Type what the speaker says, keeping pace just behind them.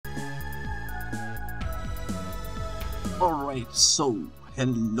Alright, so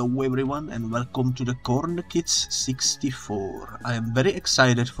hello everyone and welcome to the Corner Kidz 64. I am very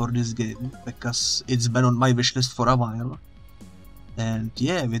excited for this game because it's been on my wishlist for a while. And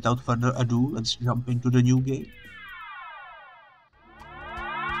yeah, without further ado, let's jump into the new game.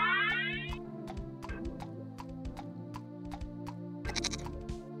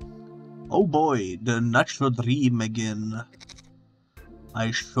 Oh boy, the natural dream again.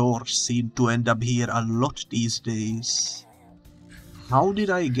 I sure seem to end up here a lot these days. How did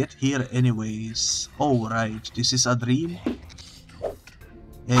I get here anyways? Oh right, this is a dream?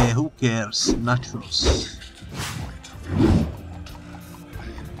 Who cares? Nachos.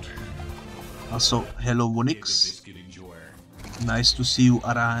 Also, hello Wonix. Nice to see you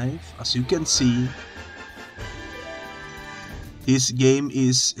arrive. As you can see, this game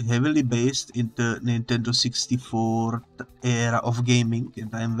is heavily based in the Nintendo 64 era of gaming,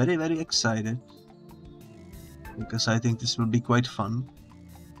 and I am very excited because I think this will be quite fun.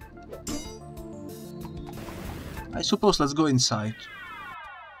 I suppose let's go inside.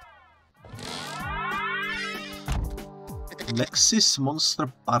 Lexis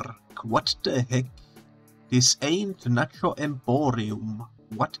Monster Park, what the heck? This ain't Nacho Emporium.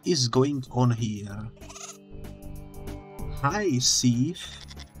 What is going on here? Hi, Steve.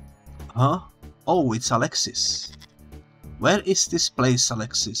 Huh? Oh, it's Alexis. Where is this place,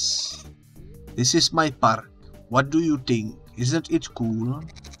 Alexis? This is my park. What do you think? Isn't it cool?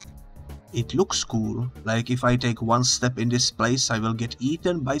 It looks cool. Like if I take one step in this place, I will get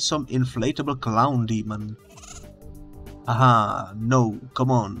eaten by some inflatable clown demon. Aha, no, come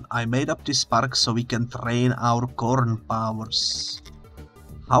on. I made up this park so we can train our corn powers.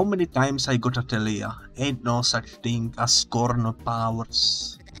 How many times I gotta tell ya, ain't no such thing as corn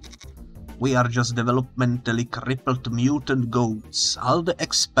powers. We are just developmentally crippled mutant goats, all the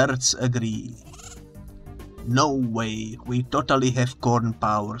experts agree. No way, we totally have corn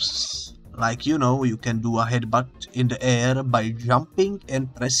powers. Like, you know, you can do a headbutt in the air by jumping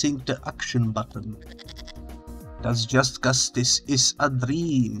and pressing the action button. That's just cause this is a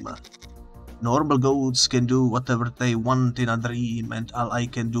dream. Normal goats can do whatever they want in a dream, and all I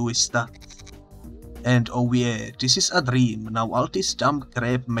can do is that. And oh yeah, this is a dream, now all this dumb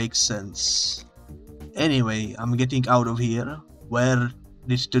crap makes sense. Anyway, I'm getting out of here. Where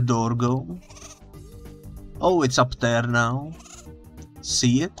did the door go? Oh, it's up there now.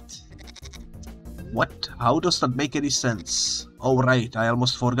 See it? What? How does that make any sense? Oh right, I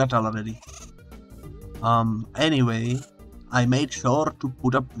almost forgot already. Anyway, I made sure to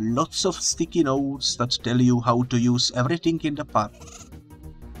put up lots of sticky notes that tell you how to use everything in the park.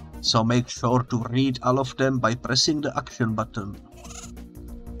 So make sure to read all of them by pressing the action button.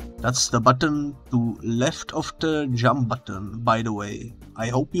 That's the button to left of the jump button, by the way. I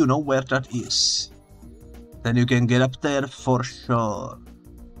hope you know where that is. Then you can get up there for sure.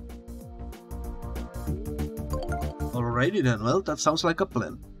 Alrighty then, well that sounds like a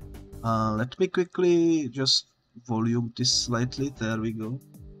plan. Let me quickly just volume this slightly, there we go.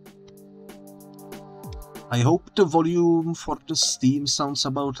 I hope the volume for the Steam sounds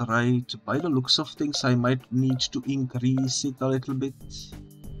about right. By the looks of things I might need to increase it a little bit.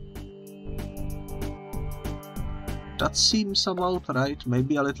 That seems about right,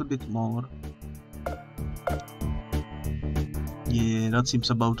 maybe a little bit more. Yeah, that seems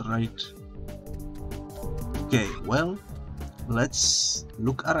about right. Okay, well, let's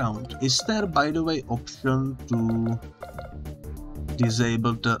look around. Is there, by the way, option to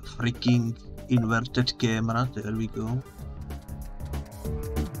disable the freaking inverted camera? There we go.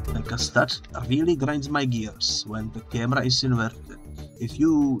 Because that really grinds my gears when the camera is inverted. If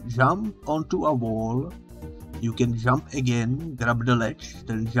you jump onto a wall, you can jump again, grab the ledge,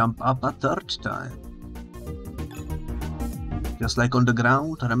 then jump up a third time. Just like on the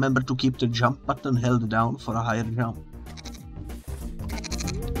ground, remember to keep the jump button held down for a higher jump.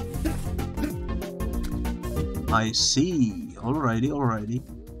 I see. Alrighty.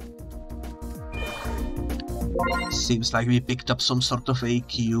 Seems like we picked up some sort of a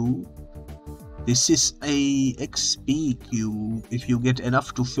queue. This is a XP queue. If you get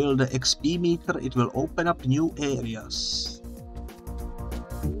enough to fill the XP meter, it will open up new areas.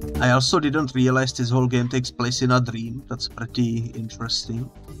 I also didn't realize this whole game takes place in a dream. That's pretty interesting.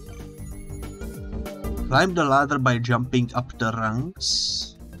 Climb the ladder by jumping up the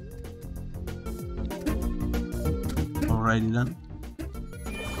ranks. Alrighty then.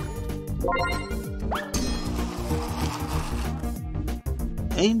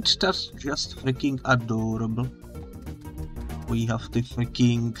 Ain't that just freaking adorable? We have the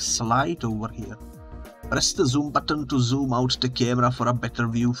freaking slide over here. Press the zoom button to zoom out the camera for a better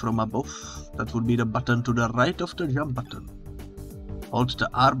view from above. That would be the button to the right of the jump button. Hold the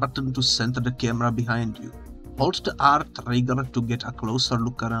R button to center the camera behind you. Hold the R trigger to get a closer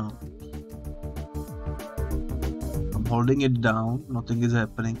look around. I'm holding it down, nothing is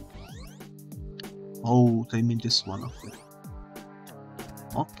happening. Oh, they mean this one, okay.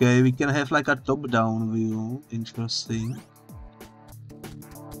 Okay, we can have like a top-down view, interesting.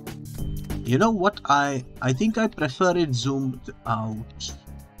 You know what, I think I prefer it zoomed out.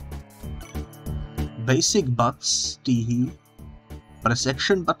 Basic butts, teehee. Press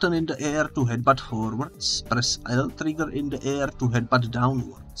action button in the air to headbutt forwards. Press L trigger in the air to headbutt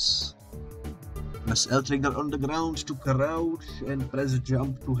downwards. Press L trigger on the ground to crouch and press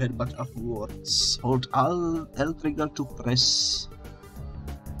jump to headbutt upwards. Hold L trigger to press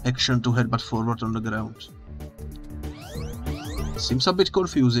action to headbutt forward on the ground. Seems a bit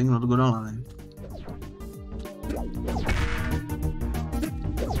confusing, not gonna lie.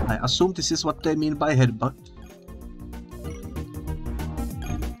 I assume this is what they mean by headbutt.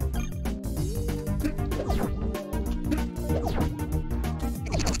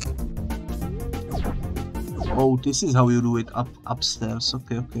 Oh, this is how you do it upstairs.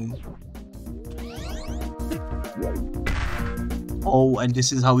 Okay. Oh, and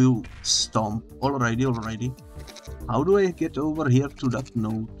this is how you stomp. Alrighty. How do I get over here to that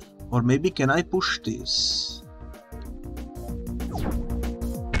node? Or maybe can I push this?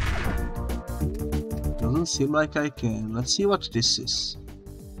 Doesn't seem like I can. Let's see what this is.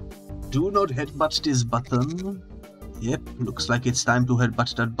 Do not headbutt this button. Yep, looks like it's time to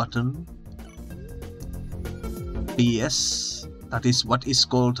headbutt that button. Yes, that is what is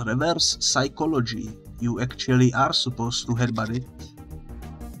called reverse psychology. You actually are supposed to headbutt it.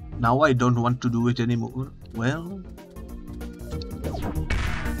 Now I don't want to do it anymore. Well,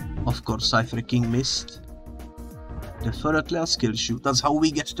 of course I freaking missed. Definitely a skill shoot. That's how we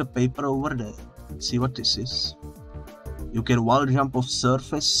get the paper over there. Let's see what this is. You can wall jump off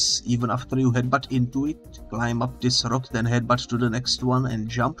surface even after you headbutt into it. Climb up this rock, then headbutt to the next one and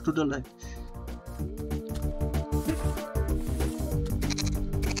jump to the ledge.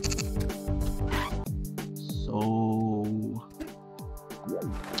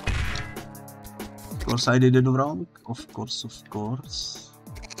 Of course I did it wrong. Of course.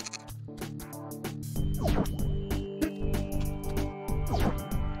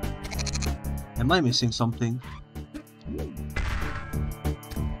 Am I missing something?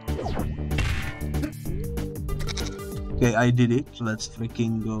 Okay, I did it. Let's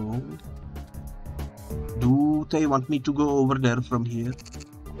freaking go. Do they want me to go over there from here?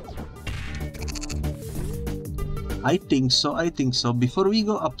 I think so. Before we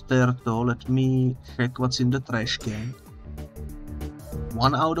go up there though, let me check what's in the trash can.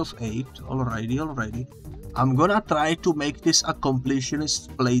 1 out of 8. Alrighty. I'm gonna try to make this a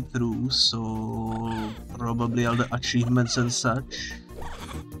completionist playthrough, so probably all the achievements and such.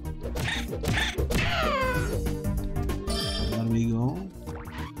 There we go.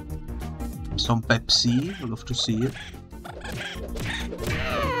 Some Pepsi, love to see it.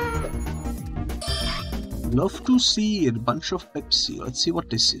 Love to see it, bunch of Pepsi. Let's see what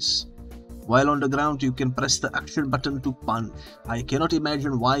this is. While on the ground, you can press the action button to punch. I cannot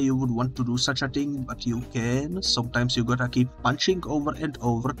imagine why you would want to do such a thing, but you can. Sometimes you gotta keep punching over and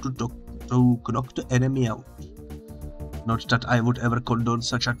over to knock the enemy out. Not that I would ever condone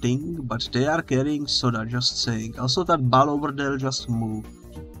such a thing, but they are carrying soda, just saying. Also, that ball over there just moved.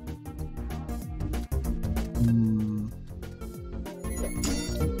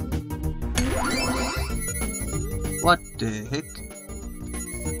 What the heck?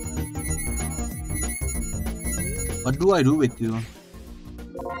 What do I do with you?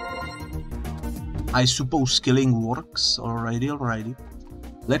 I suppose killing works. Alrighty.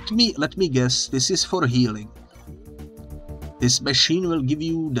 Let me guess, this is for healing. This machine will give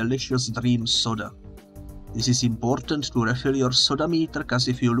you delicious dream soda. This is important to refill your soda meter, cause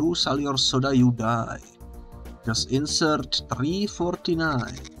if you lose all your soda you die. Just insert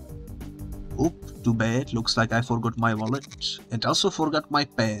 349. Oop, too bad, looks like I forgot my wallet. And also forgot my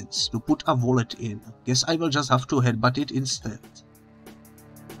pants to put a wallet in. Guess I will just have to headbutt it instead.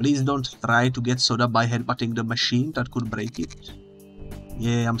 Please don't try to get soda by headbutting the machine, that could break it.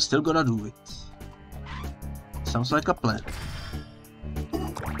 Yeah, I'm still gonna do it. Sounds like a plan.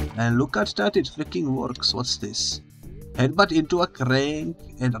 And look at that, it freaking works. What's this? Headbutt into a crank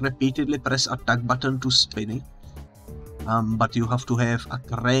and repeatedly press attack button to spin it. But you have to have a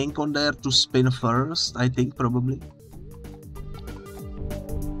crank on there to spin first, I think, probably.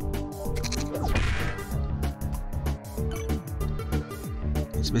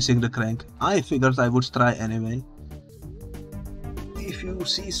 It's It's missing the crank. I figured I would try anyway. If you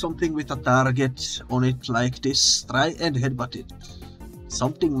see something with a target on it like this, try and headbutt it.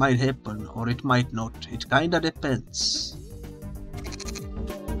 Something might happen, or it might not. It kinda depends.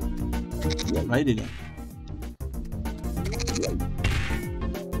 Righty then.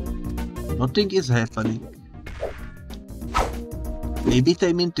 Nothing is happening. Maybe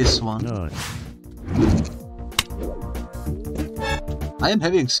they mean this one. I am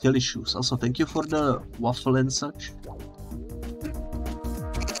having skill issues. Also, thank you for the waffle and such.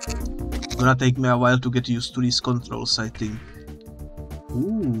 It's gonna take me a while to get used to these controls, I think.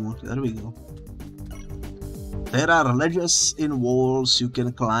 Ooh, there we go. There are ledges in walls you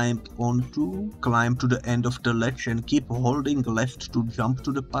can climb onto. Climb to the end of the ledge and keep holding left to jump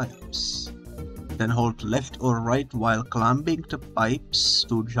to the pipes. Then hold left or right while climbing the pipes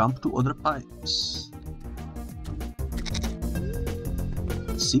to jump to other pipes.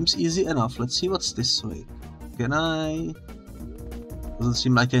 Seems easy enough. Let's see what's this way. Can I? Doesn't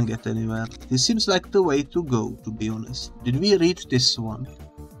seem like I can get anywhere. This seems like the way to go, to be honest. Did we read this one?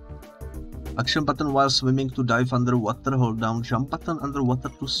 Action button while swimming to dive underwater. Hold down jump button underwater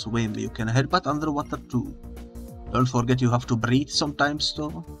to swim. You can headbutt underwater too. Don't forget you have to breathe sometimes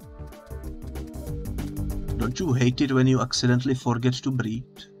though. Don't you hate it when you accidentally forget to breathe?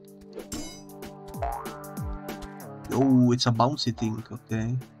 Oh, it's a bouncy thing,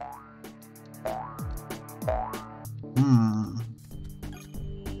 okay.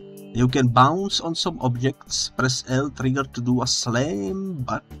 You can bounce on some objects, press L trigger to do a slam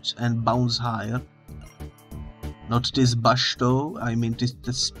butt and bounce higher. Not this bush though, I mean this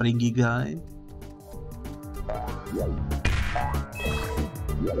springy guy.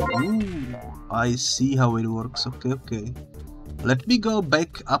 Ooh, I see how it works, okay. Let me go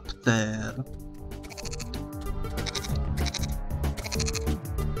back up there.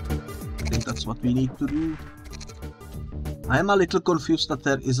 I think that's what we need to do. I am a little confused that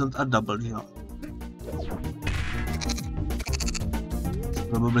there isn't a double jump. It's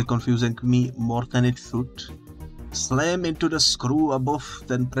probably confusing me more than it should. Slam into the screw above,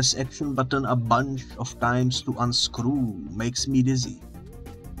 then press action button a bunch of times to unscrew. Makes me dizzy.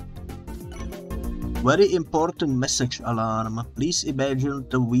 Very important message alarm. Please imagine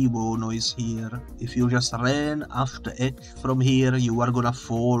the Weibo noise here. If you just ran off the edge from here, you are gonna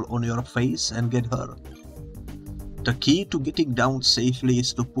fall on your face and get hurt. The key to getting down safely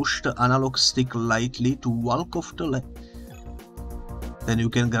is to push the analog stick lightly to walk off the ledge. Then you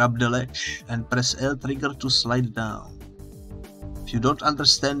can grab the ledge and press L trigger to slide down. If you don't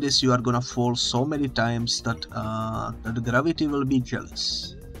understand this, you are gonna fall so many times that the gravity will be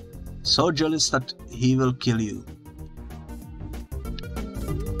jealous. So jealous that he will kill you.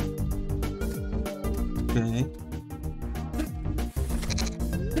 Okay.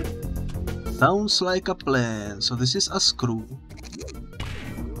 Sounds like a plan. So this is a screw.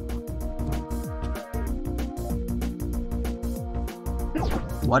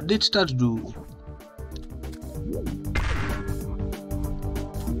 What did that do?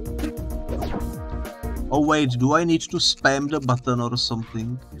 Oh wait, do I need to spam the button or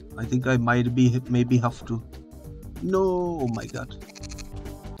something? I think I maybe have to. No, oh my god.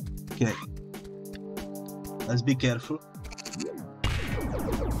 Okay. Let's be careful.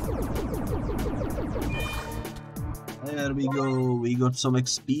 There we go, we got some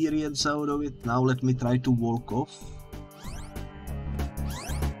experience out of it. Now let me try to walk off.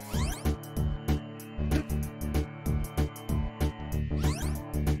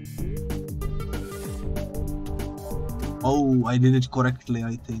 Oh, I did it correctly,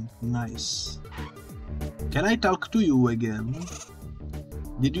 I think. Nice. Can I talk to you again?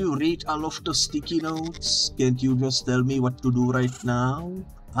 Did you read all of the sticky notes? Can't you just tell me what to do right now?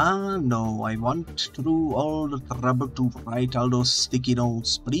 Ah, no, I went through all the trouble to write all those sticky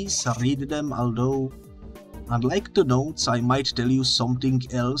notes. Please read them, although, unlike the notes, I might tell you something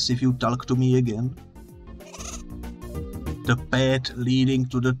else if you talk to me again. The path leading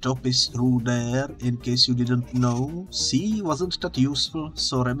to the top is through there, in case you didn't know. See, wasn't that useful?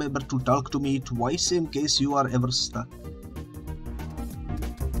 So remember to talk to me twice in case you are ever stuck.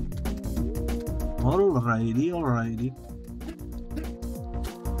 Alrighty.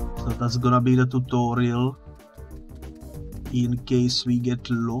 So that's gonna be the tutorial. In case we get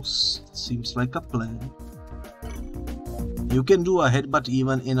lost. Seems like a plan. You can do a headbutt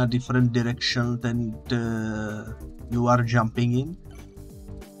even in a different direction than you are jumping in.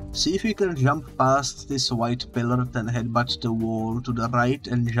 See if you can jump past this white pillar, then headbutt the wall to the right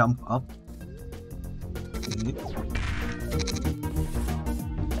and jump up. Okay.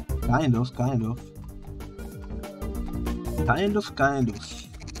 Kind of.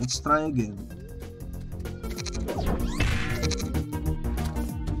 Let's try again.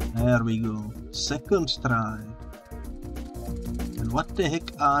 There we go. Second try. And what the heck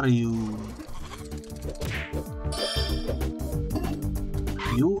are you?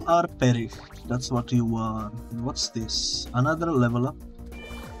 You are perished. That's what you are. And what's this? Another level up.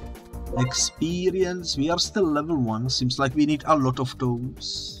 Experience. We are still level 1. Seems like we need a lot of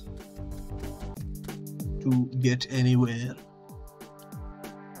those to get anywhere.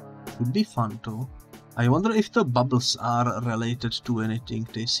 Would be fun though. I wonder if the bubbles are related to anything.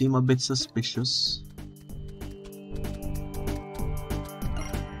 They seem a bit suspicious.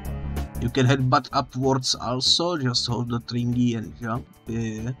 You can headbutt upwards also. Just hold the thingy and jump.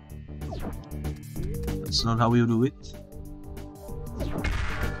 Yeah. That's not how you do it.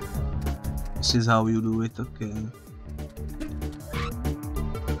 This is how you do it, okay.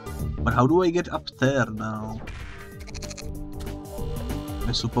 But how do I get up there now?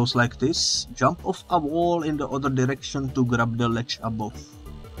 I suppose like this. Jump off a wall in the other direction to grab the ledge above.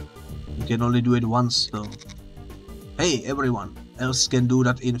 You can only do it once though. Hey everyone else can do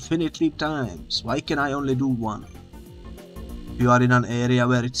that infinitely times. Why can I only do one? If you are in an area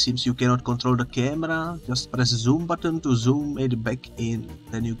where it seems you cannot control the camera, just press zoom button to zoom it back in.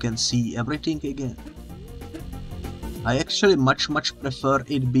 Then you can see everything again. I actually much prefer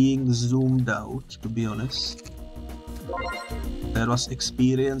it being zoomed out, to be honest. There was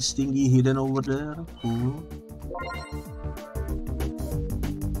experience thingy hidden over there. Cool.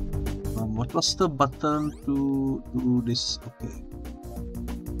 What was the button to do this? Okay.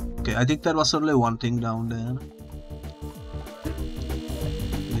 Okay, I think there was only one thing down there.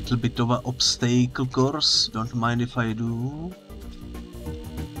 Little bit of an obstacle course. Don't mind if I do.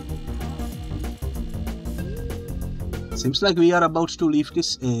 Seems like we are about to leave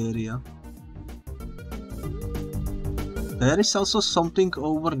this area. There is also something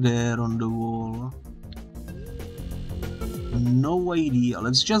over there on the wall. No idea.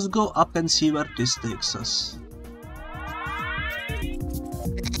 Let's just go up and see where this takes us.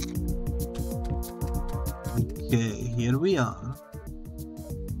 Okay, here we are.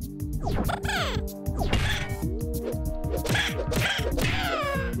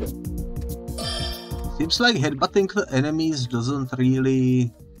 Seems like headbutting the enemies doesn't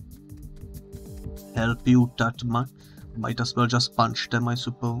really help you that much. Might as well just punch them, I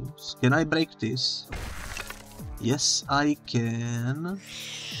suppose. Can I break this? Yes, I can.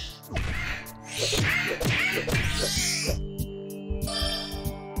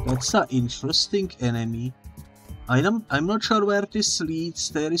 That's an interesting enemy. I'm not sure where this leads.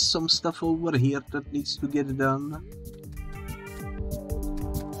 There is some stuff over here that needs to get done.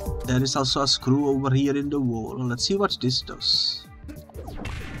 There is also a screw over here in the wall. Let's see what this does.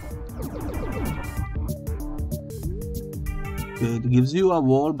 Okay, it gives you a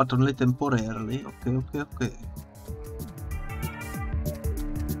wall, but only temporarily. Okay.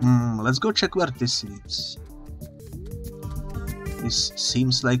 Let's go check where this leads. This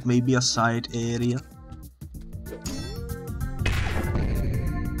seems like maybe a side area.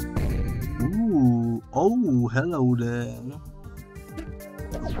 Ooh, oh, hello there.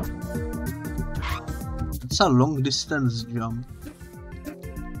 It's a long distance jump.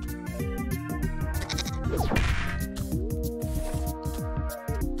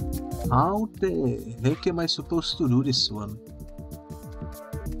 How the heck am I supposed to do this one?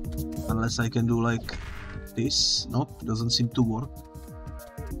 Unless I can do like this. Nope, doesn't seem to work.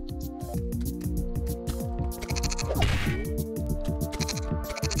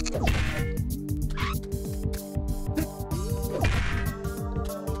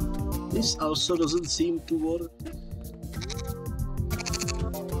 This also doesn't seem to work.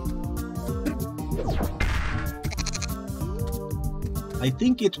 I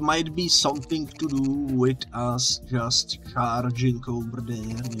think it might be something to do with us just charging over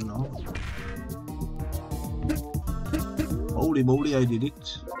there, you know. Holy moly, I did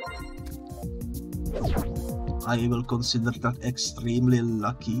it. I will consider that extremely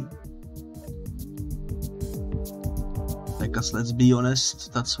lucky. Because let's be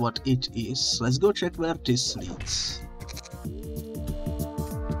honest, that's what it is. Let's go check where this leads.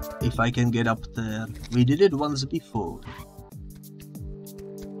 If I can get up there. We did it once before.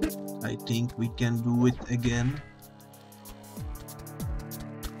 I think we can do it again.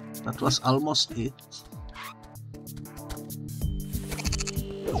 That was almost it.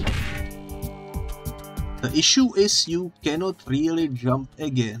 The issue is you cannot really jump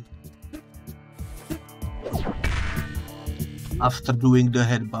again after doing the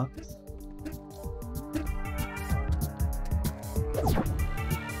headbutt.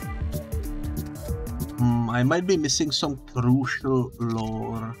 I might be missing some crucial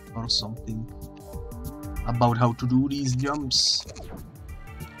lore or something about how to do these jumps.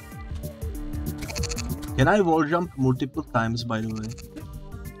 Can I wall jump multiple times, by the way?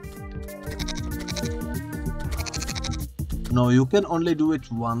 No, you can only do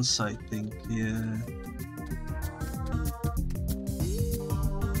it once, I think. Yeah.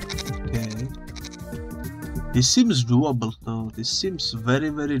 Okay. This seems doable though. This seems very,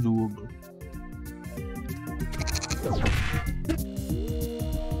 very doable.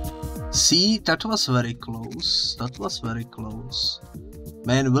 See, that was very close. That was very close.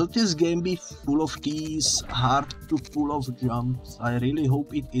 Man, will this game be full of these hard to pull off jumps? I really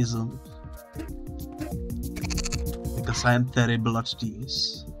hope it isn't. Because I am terrible at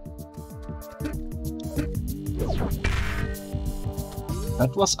these.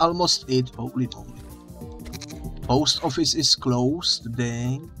 That was almost it. Holy moly. Post office is closed,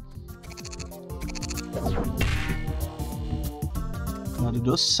 dang. But it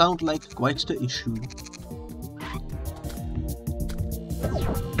does sound like quite the issue.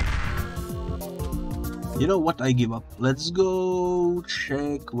 You know what, I give up. Let's go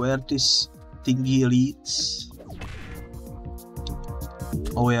check where this thingy leads.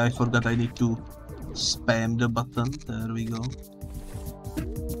 Oh yeah, I forgot I need to spam the button. There we go.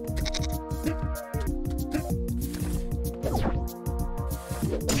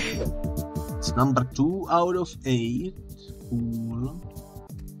 It's number 2 out of 8. Cool.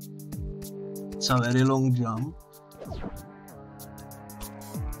 It's a very long jump.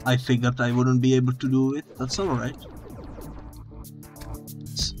 I figured I wouldn't be able to do it. That's alright.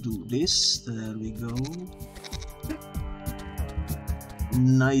 Let's do this. There we go.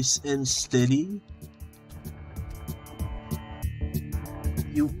 Nice and steady.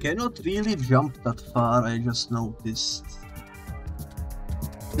 You cannot really jump that far, I just noticed.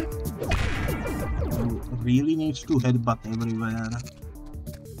 You really need to headbutt everywhere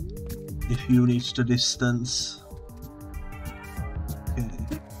if you reach the distance. Okay.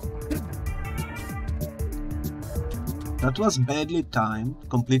 That was badly timed,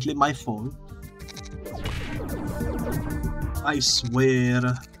 completely my fault. I swear.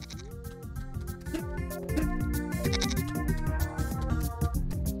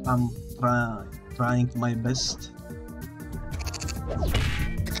 I'm trying my best.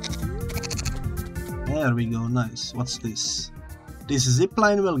 There we go, nice. What's this? This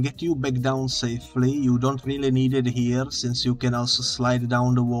zipline will get you back down safely. You don't really need it here since you can also slide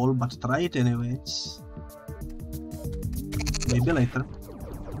down the wall, but try it anyways. Maybe later.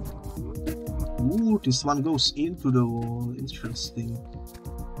 Ooh, this one goes into the wall. Interesting.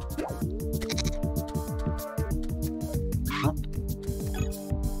 Huh?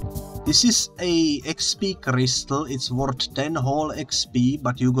 This is a XP crystal. It's worth 10 whole XP,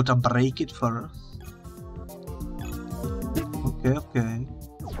 but you gotta break it first. Okay, okay.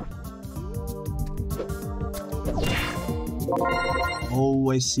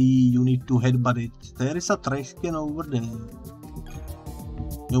 Oh, I see. You need to headbutt it. There is a trash can over there.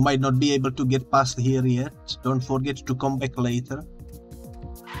 You might not be able to get past here yet. Don't forget to come back later.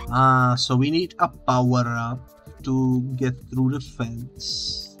 Ah, so we need a power up to get through the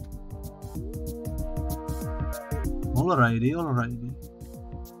fence. Alrighty, alrighty.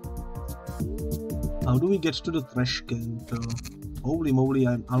 How do we get to the trash can though? Holy moly,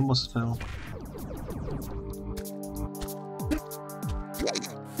 I almost fell.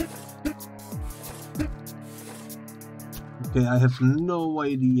 Okay, I have no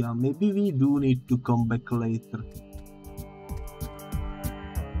idea. Maybe we do need to come back later.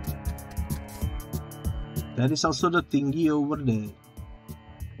 There is also the thingy over there.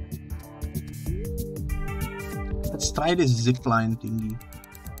 Let's try this zipline thingy.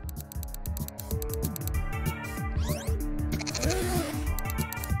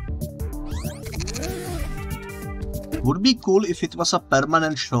 Would be cool if it was a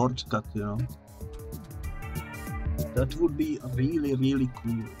permanent shortcut, you know. That would be really, really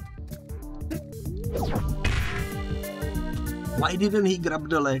cool. Why didn't he grab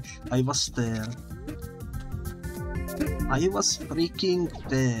the ledge? I was there. I was freaking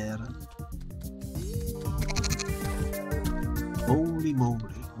there. Holy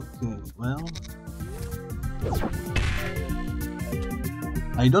moly. Okay, well.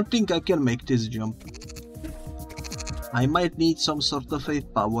 I don't think I can make this jump. I might need some sort of a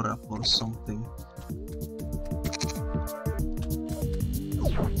power up or something.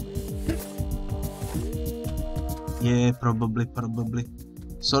 Yeah, probably.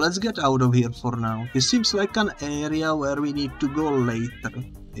 So let's get out of here for now. This seems like an area where we need to go later,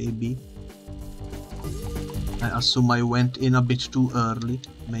 maybe. I assume I went in a bit too early,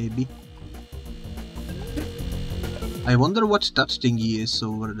 maybe. I wonder what that thingy is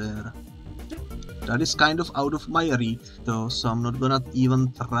over there. That is kind of out of my reach though, so I'm not gonna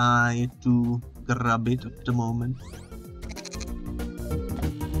even try to grab it at the moment.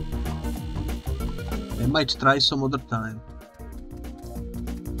 I might try some other time.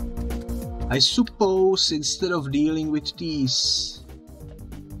 I suppose instead of dealing with these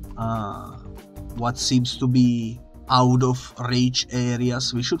what seems to be out of reach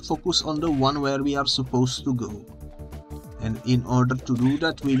areas, we should focus on the one where we are supposed to go. And in order to do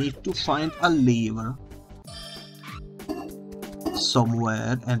that, we need to find a lever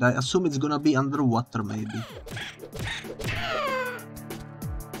somewhere, and I assume it's gonna be underwater maybe.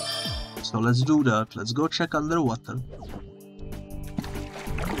 So let's do that. Let's go check underwater.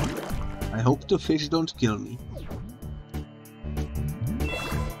 I hope the fish don't kill me.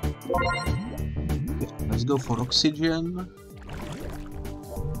 Okay, let's go for oxygen.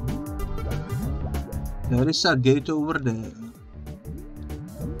 There is a gate over there.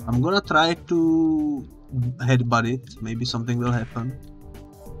 I'm gonna try to headbutt it. Maybe something will happen.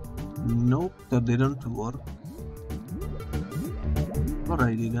 Nope, that didn't work.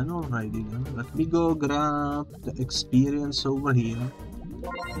 Alrighty then. Let me go grab the experience over here.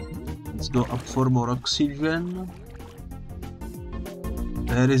 Let's go up for more oxygen.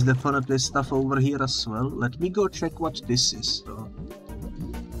 There is definitely stuff over here as well. Let me go check what this is though.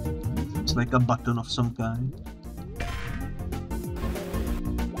 It's like a button of some kind.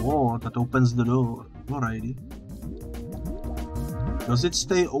 Whoa, that opens the door. Alrighty. Does it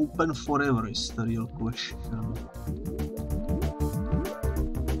stay open forever is the real question.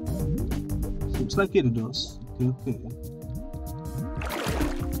 Seems like it does. Okay.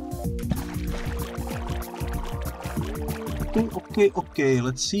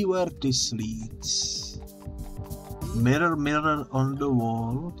 Let's see where this leads. Mirror, mirror on the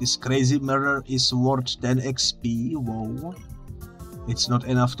wall. This crazy mirror is worth 10 XP. Whoa. It's not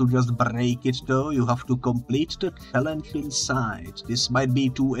enough to just break it though. You have to complete the challenge inside. This might be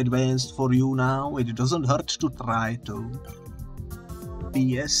too advanced for you now. It doesn't hurt to try though.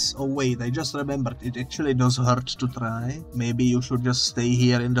 PS. Oh wait, I just remembered. It actually does hurt to try. Maybe you should just stay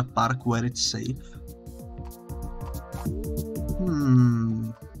here in the park where it's safe.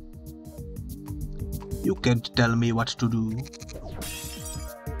 You can't tell me what to do.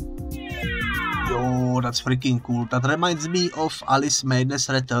 Yo, that's freaking cool. That reminds me of Alice Madness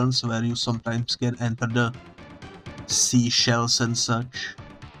Returns, where you sometimes can enter the seashells and such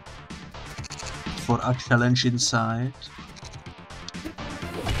for a challenge inside.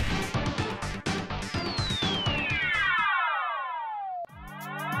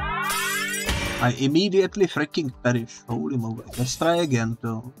 I immediately freaking perish. Holy moly. Let's try again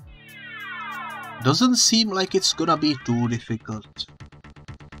though. Doesn't seem like it's gonna be too difficult.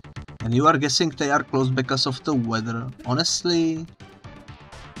 And you are guessing they are closed because of the weather. Honestly,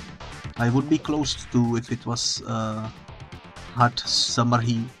 I would be closed too if it was hot summer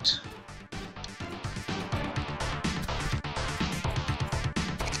heat.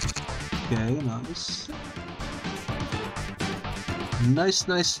 Okay, nice. Nice.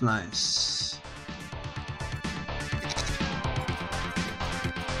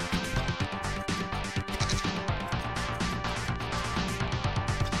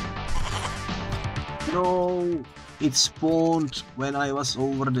 No, it spawned when I was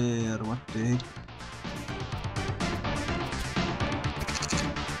over there. What the heck?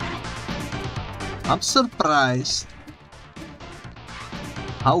 I'm surprised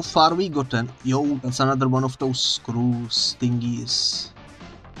how far we gotten. Yo, that's another one of those screws thingies.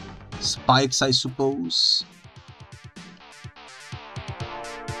 Spikes, I suppose.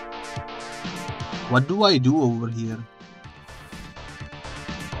 What do I do over here?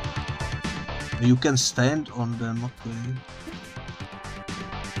 You can stand on them, okay.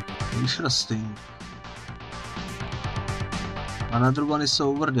 Interesting. Another one is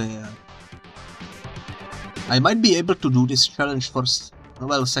over there. I might be able to do this challenge first.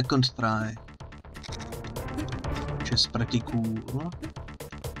 Well, second try. Which is pretty cool.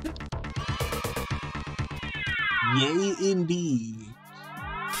 Yay, indeed.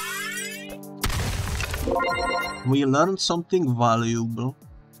 We learned something valuable.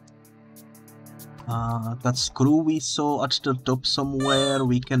 That screw we saw at the top somewhere,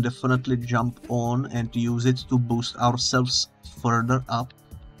 we can definitely jump on and use it to boost ourselves further up.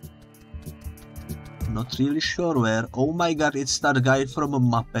 Not really sure where. Oh my god, it's that guy from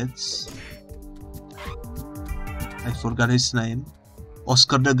Muppets. I forgot his name.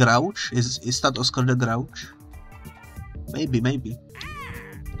 Oscar the Grouch? Is that Oscar the Grouch? Maybe.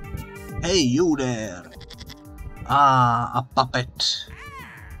 Hey, you there! Ah, a puppet.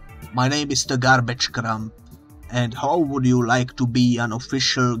 My name is the Garbage Crump, And how would you like to be an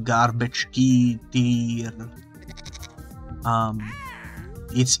official garbage key tier?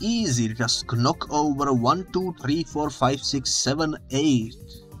 It's easy, just knock over 1, 2, 3, 4, 5, 6, 7, 8.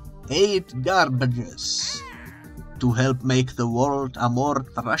 8 garbages to help make the world a more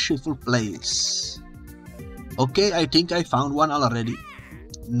trashful place. Okay, I think I found one already.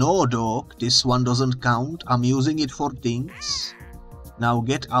 No dog, this one doesn't count, I'm using it for things. Now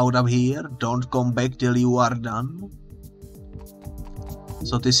get out of here, don't come back till you are done.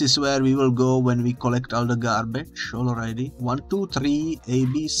 So this is where we will go when we collect all the garbage. Alrighty. 1, 2, 3, A,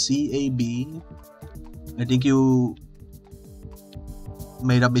 B, C, A, B. I think you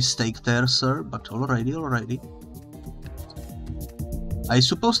made a mistake there, sir, but alrighty, alrighty. I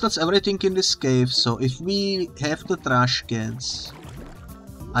suppose that's everything in this cave, so if we have the trash cans,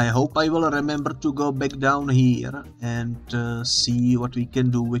 I hope I will remember to go back down here and see what we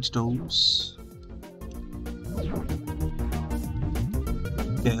can do with those.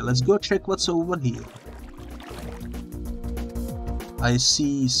 Okay, let's go check what's over here. I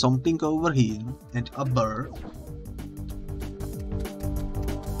see something over here and a bird.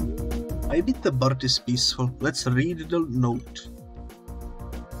 Maybe the bird is peaceful. Let's read the note.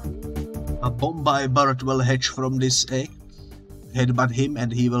 A Bombay bird will hatch from this egg. Headbutt him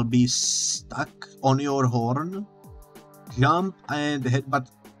and he will be stuck on your horn. Jump and headbutt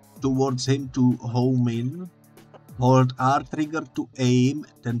towards him to home in. Hold R trigger to aim,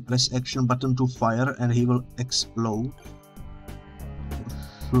 then press action button to fire and he will explode.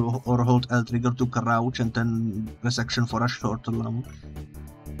 Or hold L trigger to crouch and then press action for a short launch.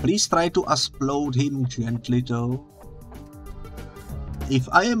 Please try to explode him gently though. If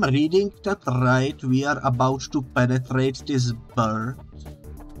I am reading that right, we are about to penetrate this bird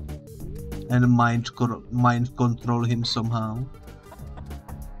and mind control him somehow.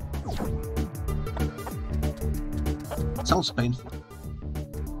 Sounds painful.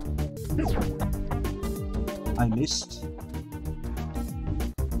 I missed.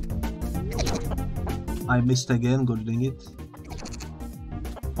 I missed again, god dang it.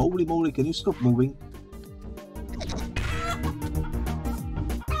 Holy moly, can you stop moving?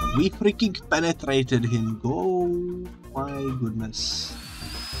 We freaking penetrated him. Oh my goodness.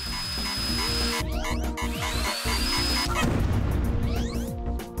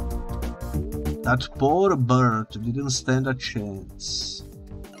 That poor bird didn't stand a chance.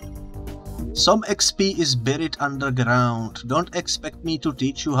 Some XP is buried underground. Don't expect me to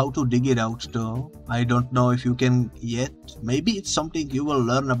teach you how to dig it out though. I don't know if you can yet. Maybe it's something you will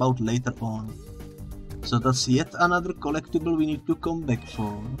learn about later on. So that's yet another collectible we need to come back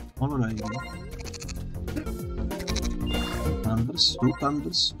for. Alright. Understood,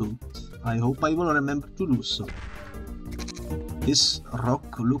 understood. I hope I will remember to do so. This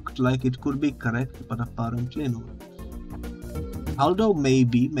rock looked like it could be correct, but apparently not. Although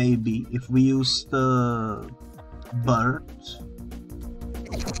maybe, if we use the bird,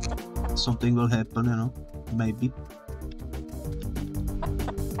 something will happen, you know, maybe.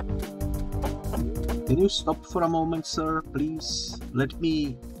 Can you stop for a moment, sir, please? Let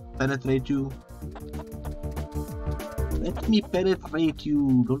me penetrate you. Let me penetrate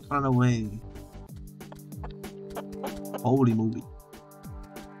you, don't run away. Holy moly.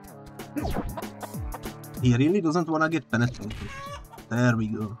 He really doesn't want to get penetrated. There we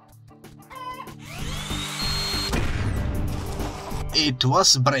go. It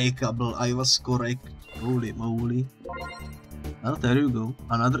was breakable, I was correct. Holy moly. Well, there you go.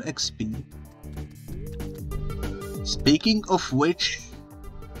 Another XP. Speaking of which,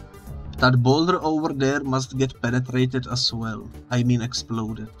 that boulder over there must get penetrated as well. I mean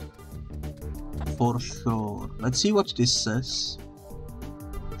exploded. For sure. Let's see what this says.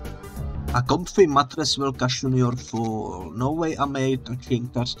 A comfy mattress will cushion your fall. No way am I touching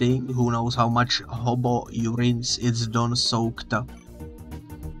that thing. Who knows how much hobo urines it's done soaked up.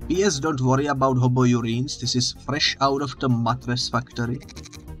 PS, don't worry about hobo urines. This is fresh out of the mattress factory.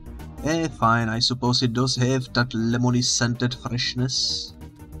 Eh, fine. I suppose it does have that lemony scented freshness.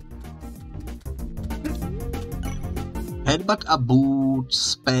 Headbutt a boot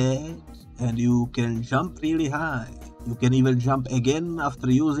spade and you can jump really high. You can even jump again after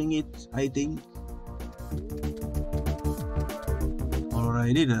using it, I think.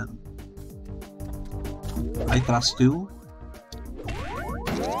 Alrighty then. I trust you.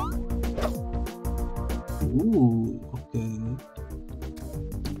 Ooh, okay.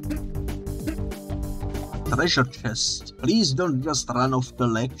 Treasure chest. Please don't just run off the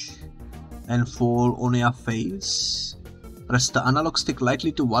ledge and fall on your face. Press the analog stick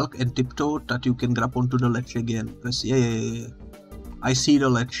lightly to walk and tiptoe that you can grab onto the ledge again. Press, yeah. I see the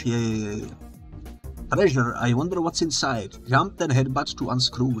ledge, yeah. Treasure, I wonder what's inside. Jump then headbutt to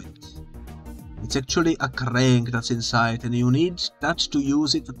unscrew it. It's actually a crank that's inside and you need that to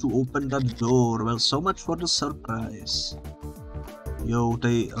use it to open that door. Well, so much for the surprise. Yo,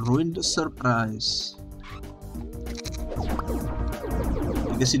 they ruined the surprise.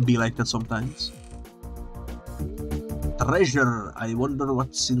 I guess it'd be like that sometimes. Treasure, I wonder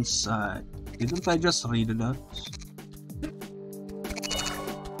what's inside. Didn't I just read that?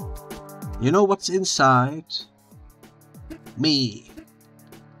 You know what's inside? Me.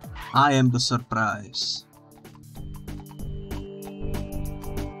 I am the surprise.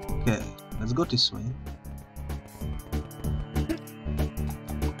 Okay, let's go this way.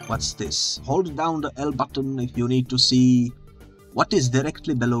 What's this? Hold down the L button if you need to see what is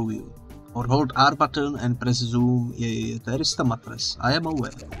directly below you. Or hold R button and press zoom. Yeah, there is the mattress. I am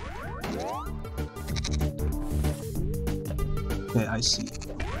aware. Okay, I see.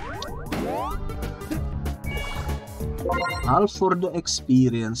 All for the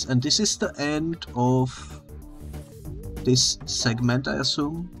experience, and this is the end of this segment, I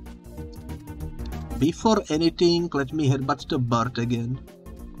assume. Before anything, let me headbutt the bird again,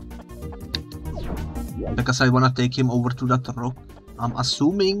 because I wanna take him over to that rock. I'm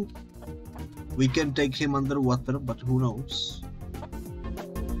assuming we can take him underwater, but who knows.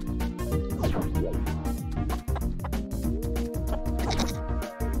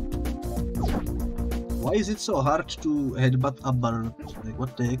 Why is it so hard to headbutt a bird? Like,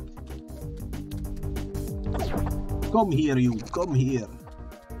 what the heck? Come here, you. Come here.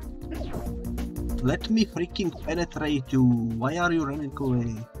 Let me freaking penetrate you. Why are you running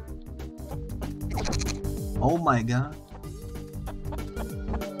away? Oh my god.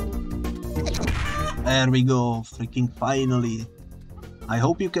 There we go. Freaking finally. I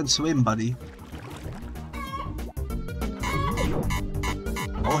hope you can swim, buddy.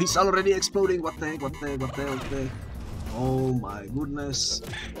 Oh, he's already exploding. What the heck? What the heck? What the heck? What the heck? Oh my goodness.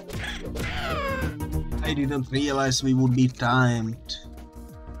 I didn't realize we would be timed.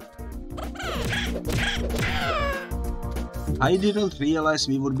 I didn't realize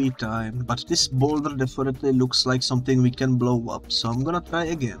we would be timed, but this boulder definitely looks like something we can blow up, so I'm gonna try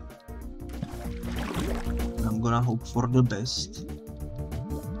again. I'm gonna hope for the best.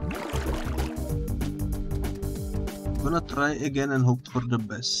 I'm gonna try again and hope for the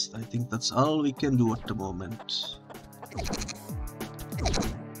best. I think that's all we can do at the moment.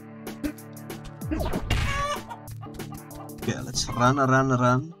 Okay, let's run.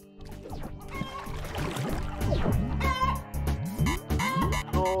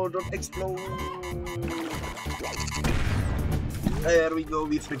 Oh, don't explode! There we go,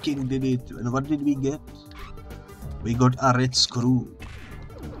 we freaking did it. And what did we get? We got a red screw.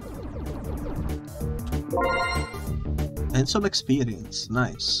 And some experience,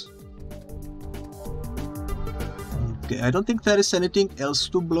 nice. Okay, I don't think there is anything else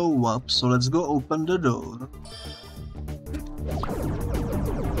to blow up, so let's go open the door.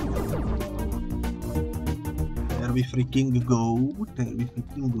 There we freaking go,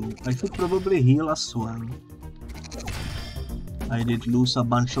 I should probably heal as well. I did lose a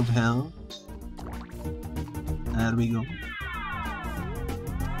bunch of health. There we go.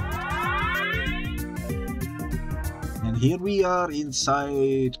 And here we are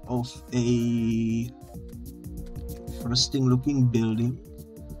inside of a interesting looking building.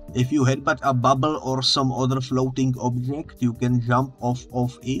 If you headbutt a bubble or some other floating object, you can jump off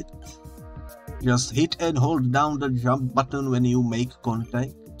of it. Just hit and hold down the jump button when you make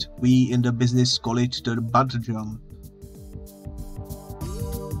contact. We in the business call it the butt jump.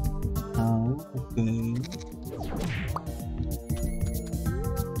 Oh, okay.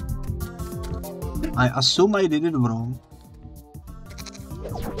 I assume I did it wrong.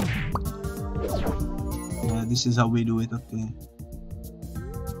 Yeah, this is how we do it, okay.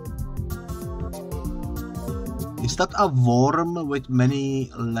 Is that a worm with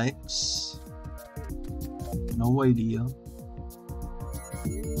many legs? No idea.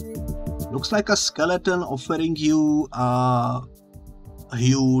 Looks like a skeleton offering you a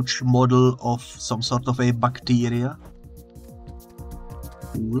huge model of some sort of a bacteria.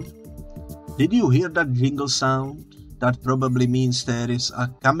 Cool. Did you hear that jingle sound? That probably means there is a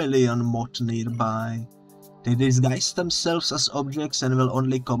chameleon moth nearby. They disguise themselves as objects and will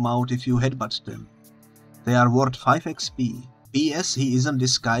only come out if you headbutt them. They are worth 5 XP. PS, he isn't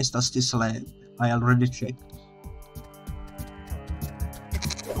disguised as this lad. I already checked.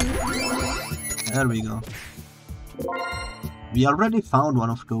 There we go. We already found one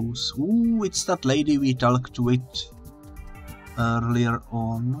of those. Ooh, it's that lady we talked with earlier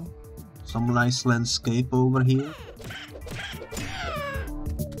on. Some nice landscape over here.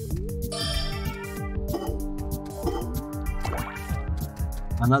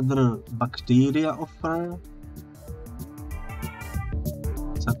 Another bacteria offer.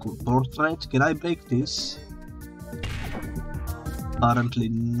 It's a cool portrait. Can I break this? Apparently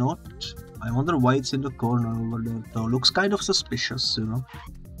not. I wonder why it's in the corner over there though. Looks kind of suspicious, you know.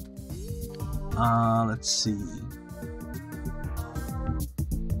 Let's see.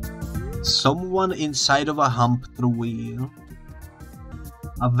 Someone inside of a hump through wheel.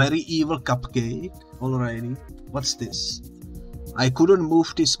 A very evil cupcake. Alrighty. What's this? I couldn't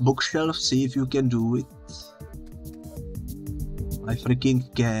move this bookshelf. See if you can do it. I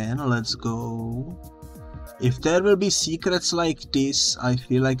freaking can. Let's go. If there will be secrets like this, I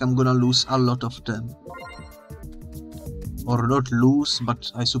feel like I'm gonna lose a lot of them. Or not lose,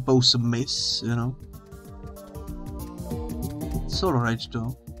 but I suppose miss, you know. It's alright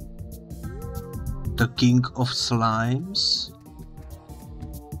though. The king of slimes.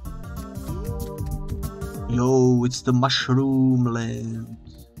 Yo, it's the mushroom land.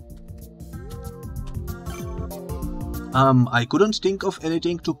 I couldn't think of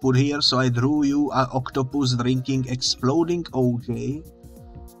anything to put here, so I drew you an octopus drinking exploding OJ.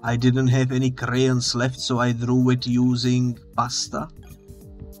 I didn't have any crayons left, so I drew it using pasta.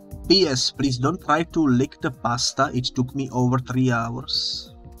 P.S. Please don't try to lick the pasta, it took me over 3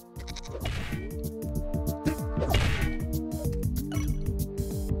 hours.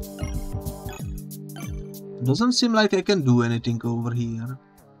 Doesn't seem like I can do anything over here.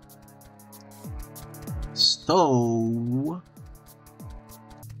 So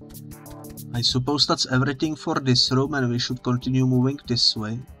I suppose that's everything for this room, and we should continue moving this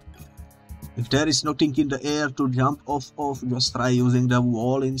way. If there is nothing in the air to jump off of, just try using the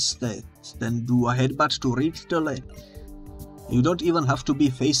wall instead. Then do a headbutt to reach the ledge. You don't even have to be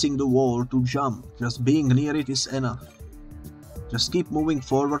facing the wall to jump, just being near it is enough. Just keep moving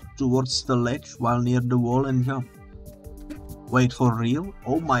forward towards the ledge while near the wall and jump. Wait, for real?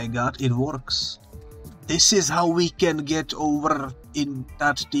 Oh my god, it works. This is how we can get over in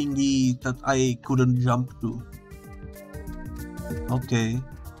that thingy that I couldn't jump to. Okay,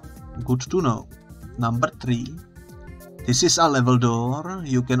 good to know. Number 3. This is a level door.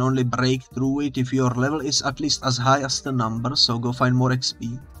 You can only break through it if your level is at least as high as the number, so go find more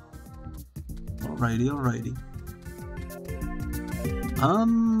XP. Alrighty, alrighty.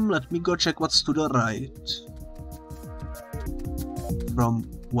 Let me go check what's to the right. From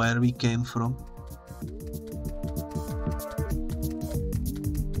where we came from.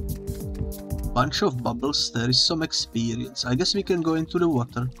 Bunch of bubbles, there is some experience. I guess we can go into the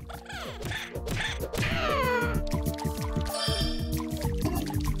water.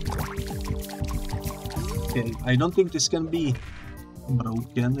 Okay, I don't think this can be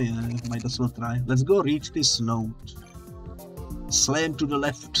broken. Yeah, might as well try. Let's go reach this node. Slam to the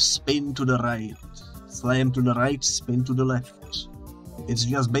left, spin to the right. Slam to the right, spin to the left. It's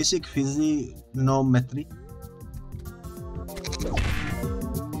just basic physinometry.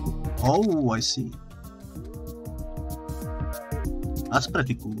 Oh, I see. That's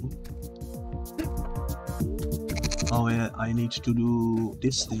pretty cool. Oh yeah, I need to do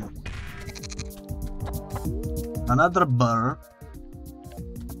this thing. Another burp.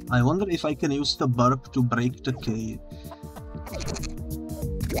 I wonder if I can use the burp to break the cave.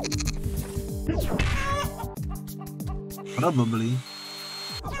 Probably.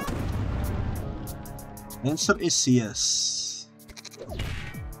 Answer is yes.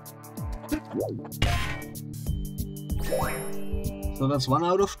 So that's 1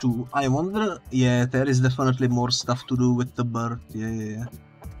 out of 2. I wonder, yeah, there is definitely more stuff to do with the bird. Yeah.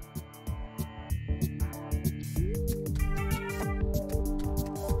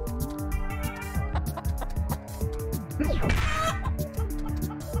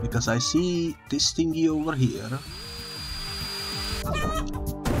 Because I see this thingy over here.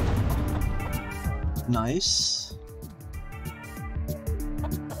 Nice.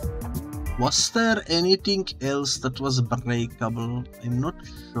 Was there anything else that was breakable? I'm not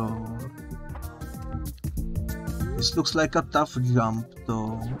sure. This looks like a tough jump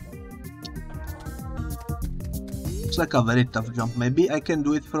though. Looks like a very tough jump. Maybe I can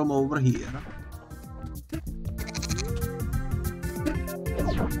do it from over here.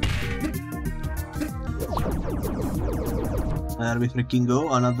 There we freaking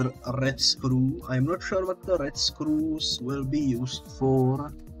go, another red screw. I'm not sure what the red screws will be used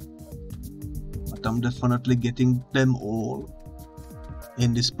for, but I'm definitely getting them all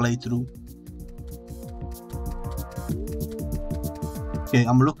in this playthrough. Okay,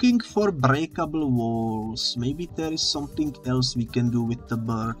 I'm looking for breakable walls. Maybe there is something else we can do with the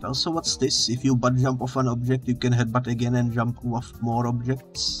bird. Also, what's this? If you butt jump off an object, you can headbutt again and jump off more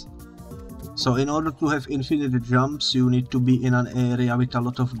objects. So in order to have infinite jumps, you need to be in an area with a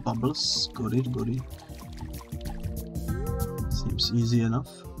lot of bubbles. Got it, got it. Seems easy enough.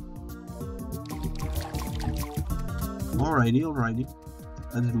 Alrighty, alrighty.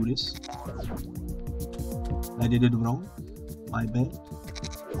 Let's do this. I did it wrong. My bad.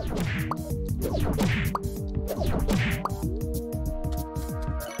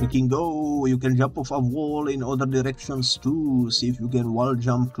 Freaking go! You can jump off a wall in other directions too. See if you can wall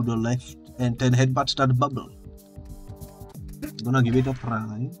jump to the left and then headbutt that bubble. Gonna give it a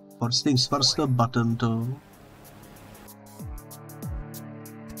try. First things first, the button though.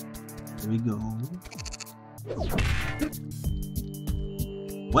 There we go.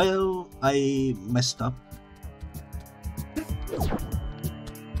 Well, I messed up.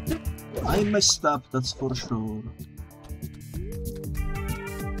 I messed up, that's for sure.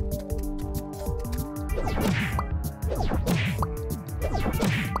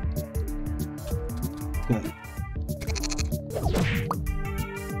 Okay.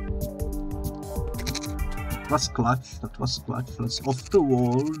 That was clutch, that was clutch. Let's off the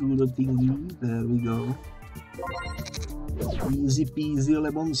wall, do the thingy. There we go. Easy peasy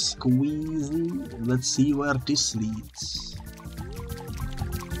lemon squeezy. Let's see where this leads.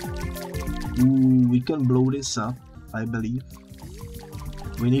 Ooh, we can blow this up, I believe.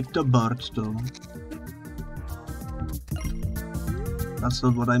 We need the bird though. That's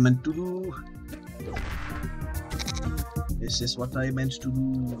not what I meant to do. This is what I meant to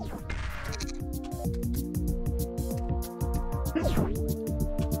do.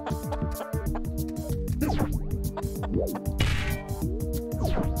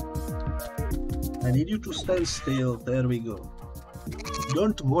 I need you to stand still. There we go.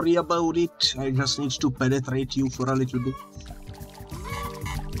 Don't worry about it. I just need to penetrate you for a little bit.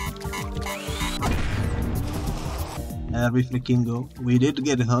 There we freaking go. We did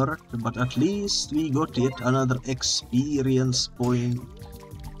get hurt, but at least we got yet another experience point.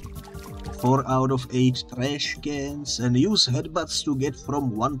 4 out of 8 trash cans, and use headbutts to get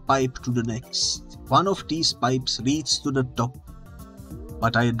from one pipe to the next. One of these pipes leads to the top,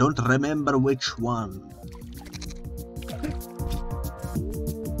 but I don't remember which one.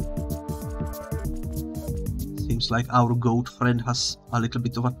 Seems like our goat friend has a little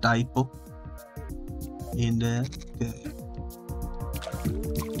bit of a typo in there. Okay.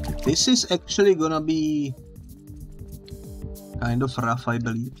 This is actually gonna be kind of rough, I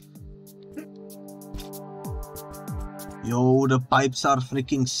believe. Yo, the pipes are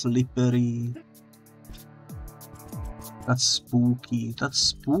freaking slippery. That's spooky. That's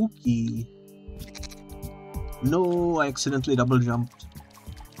spooky. No, I accidentally double jumped.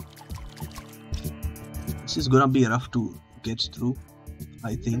 This is gonna be rough to get through,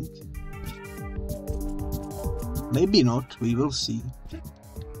 I think. Maybe not, we will see.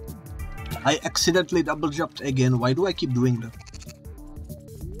 I accidentally double jumped again. Why do I keep doing that?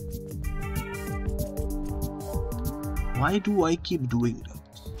 Why do I keep doing that?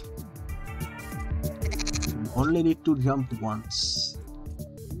 You only need to jump once.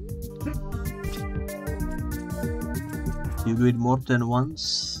 You do it more than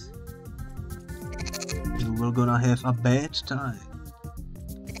once, you will gonna have a bad time.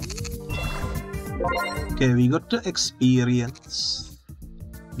 Okay, we got the experience.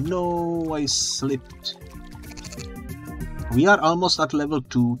 No, I slipped. We are almost at level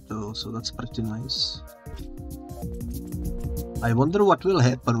 2 though, so that's pretty nice. I wonder what will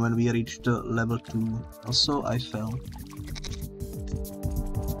happen when we reach the level 2. Also, I fell.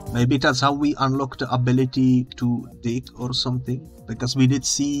 Maybe that's how we unlock the ability to dig or something. Because we did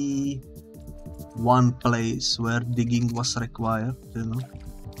see one place where digging was required, you know.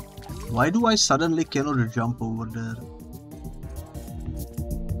 Why do I suddenly cannot jump over there?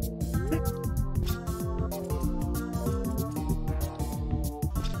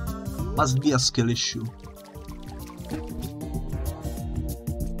 Must be a skill issue.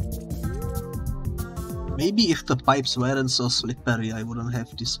 Maybe if the pipes weren't so slippery, I wouldn't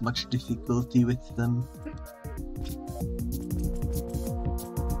have this much difficulty with them.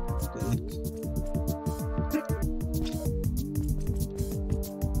 Okay.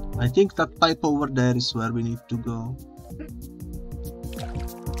 I think that pipe over there is where we need to go.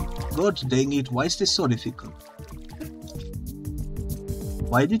 God dang it, why is this so difficult?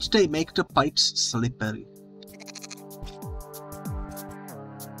 Why did they make the pipes slippery?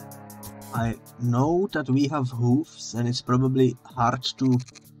 I know that we have hoofs and it's probably hard to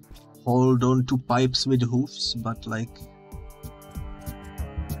hold on to pipes with hoofs, but like,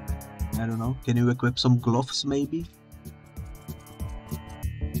 I don't know, can you equip some gloves maybe?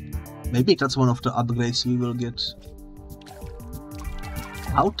 Maybe that's one of the upgrades we will get.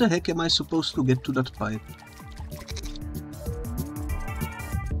 How the heck am I supposed to get to that pipe?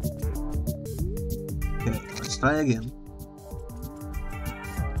 Okay, let's try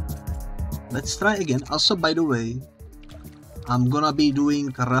again. Also, by the way, I'm gonna be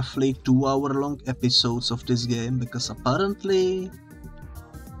doing roughly 2-hour-long episodes of this game because apparently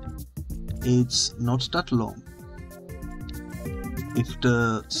it's not that long. If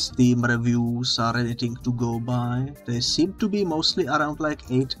the Steam reviews are anything to go by, they seem to be mostly around like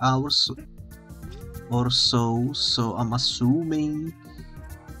 8 hours or so, so I'm assuming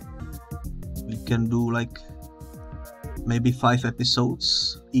we can do like maybe 5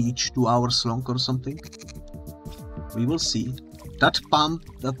 episodes, each 2 hours long or something. We will see. That pump,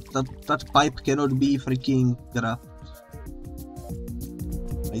 that pipe cannot be freaking grabbed.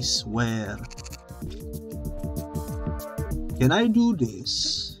 I swear. Can I do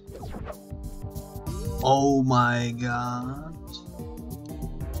this? Oh my god.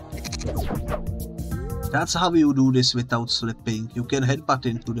 That's how you do this without slipping. You can headbutt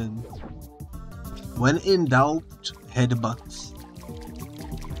into them. When in doubt, headbutt.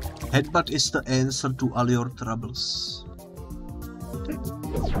 Headbutt is the answer to all your troubles.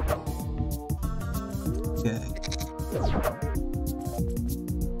 Okay.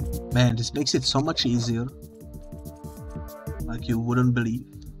 Man, this makes it so much easier. Like you wouldn't believe.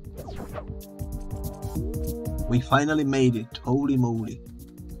 We finally made it. Holy moly.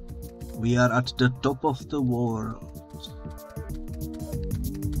 We are at the top of the world.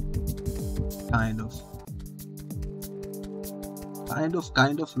 Kind of,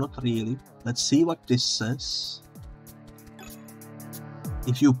 not really. Let's see what this says.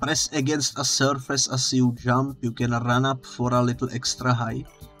 If you press against a surface as you jump, you can run up for a little extra height.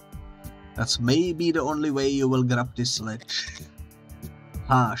 That's maybe the only way you will grab this ledge.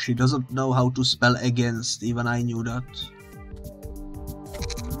 Ha, she doesn't know how to spell against, even I knew that.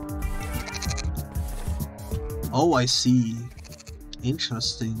 Oh, I see.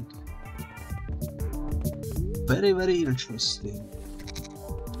 Interesting. Very, very interesting.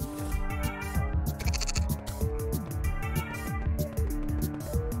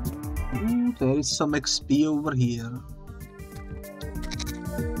 Ooh, there is some XP over here.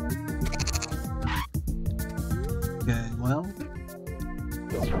 Okay, well.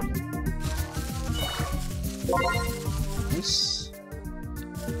 This.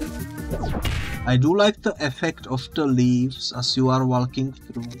 I do like the effect of the leaves as you are walking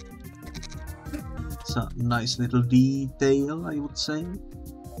through. It's a nice little detail, I would say.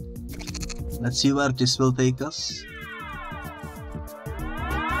 Let's see where this will take us.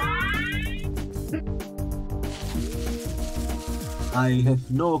 I have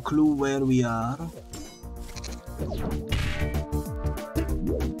no clue where we are.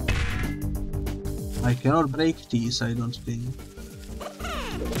 I cannot break these, I don't think.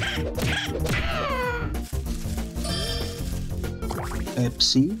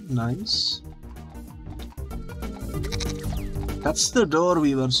 Pepsi, nice. That's the door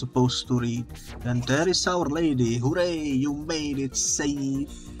we were supposed to reach. And there is our lady. Hooray, you made it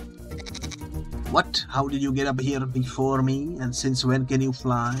safe. What? How did you get up here before me? And since when can you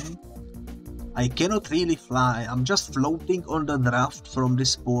fly? I cannot really fly. I'm just floating on the draft from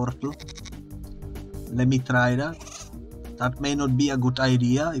this portal. Let me try that. That may not be a good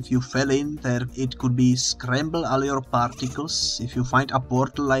idea. If you fell in there, it could be scramble all your particles. If you find a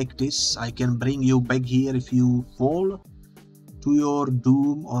portal like this, I can bring you back here if you fall to your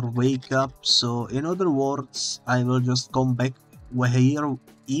doom or wake up. So in other words, I will just come back here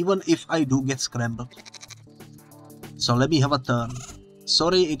even if I do get scrambled. So let me have a turn.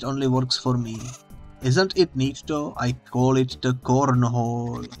 Sorry, it only works for me. Isn't it neat though? I call it the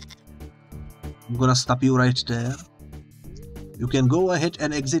cornhole. I'm gonna stop you right there. You can go ahead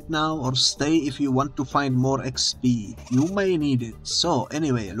and exit now or stay if you want to find more XP. You may need it. So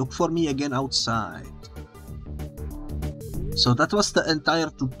anyway, look for me again outside. So that was the entire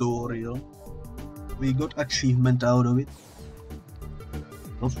tutorial. We got achievement out of it.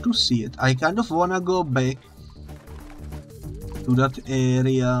 Love to see it. I kind of wanna go back to that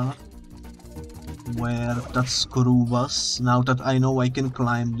area where that screw was, now that I know I can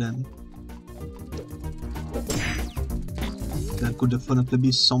climb them. There could definitely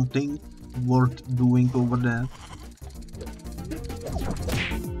be something worth doing over there.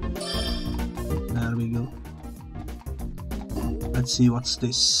 There we go. Let's see what's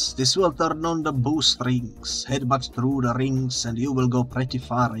this. This will turn on the boost rings. Headbutt through the rings and you will go pretty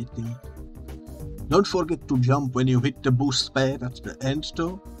far, I think. Don't forget to jump when you hit the boost pad at the end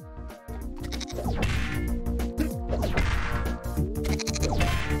though.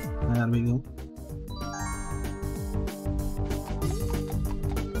 There we go.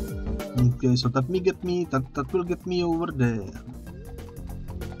 Okay, so that will get me over there.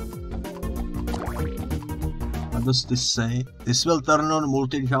 What does this say? This will turn on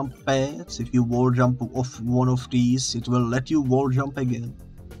multi-jump pads. If you wall jump off one of these, it will let you wall jump again.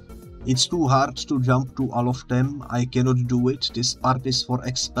 It's too hard to jump to all of them. I cannot do it. This part is for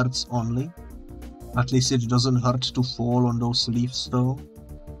experts only. At least it doesn't hurt to fall on those leaves though.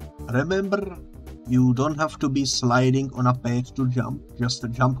 Remember, you don't have to be sliding on a pad to jump. Just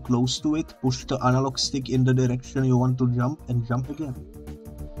jump close to it, push the analog stick in the direction you want to jump and jump again.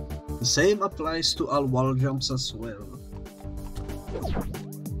 The same applies to all wall jumps as well.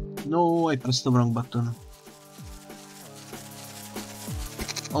 No, I pressed the wrong button.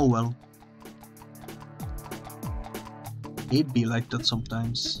 Oh well. It'd be like that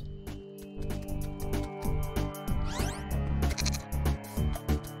sometimes.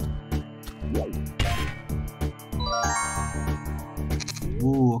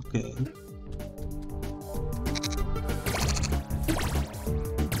 Ooh, okay.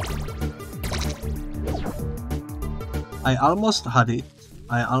 I almost had it.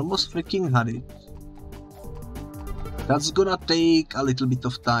 I almost freaking had it. That's gonna take a little bit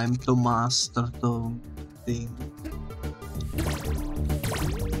of time to master the thing.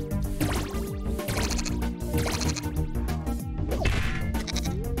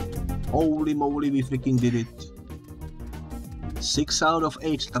 Holy moly, we freaking did it. 6 out of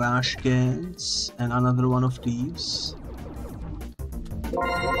 8 trash cans and another one of these.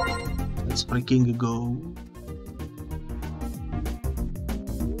 Let's freaking go.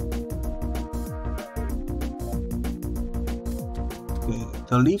 Okay,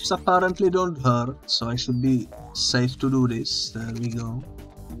 the leaves apparently don't hurt, so I should be safe to do this. There we go.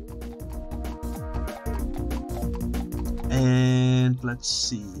 And let's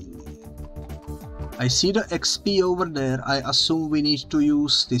see. I see the XP over there. I assume we need to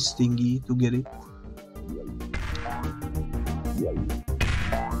use this thingy to get it.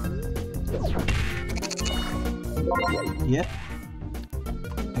 Yep.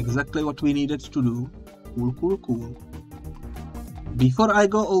 Exactly what we needed to do. Cool, cool, cool. Before I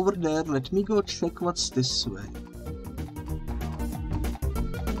go over there, let me go check what's this way.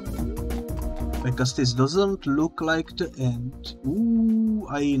 Because this doesn't look like the end. Ooh,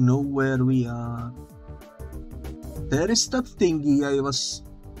 I know where we are. There is that thingy I was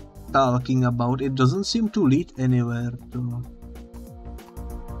talking about. It doesn't seem to lead anywhere though.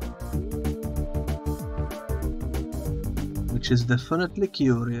 Which is definitely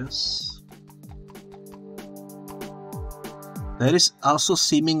curious. There is also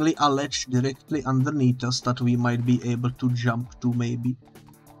seemingly a ledge directly underneath us that we might be able to jump to maybe.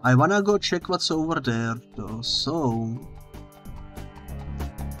 I wanna go check what's over there though, so...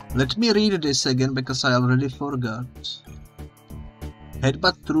 Let me read this again because I already forgot.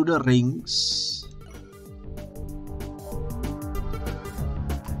 Headbutt through the rings.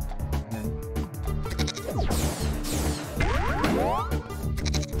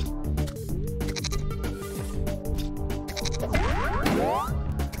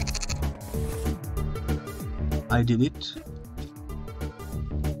 I did it.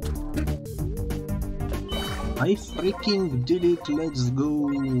 I freaking did it, let's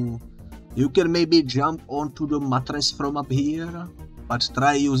go. You can maybe jump onto the mattress from up here, but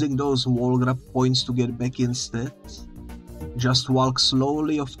try using those wall grab points to get back instead. Just walk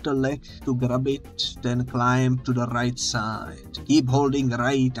slowly off the ledge to grab it, then climb to the right side. Keep holding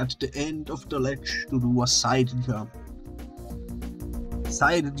right at the end of the ledge to do a side jump.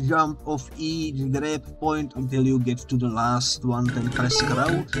 Side jump of each grab point until you get to the last one, then press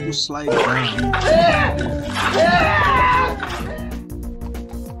crouch to slide down.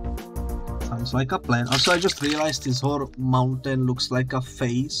 Sounds like a plan. Also, I just realized this whole mountain looks like a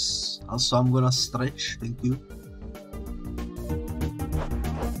face. Also, I'm gonna stretch, thank you.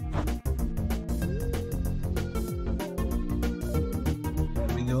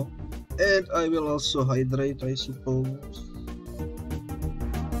 There we go. And I will also hydrate, I suppose.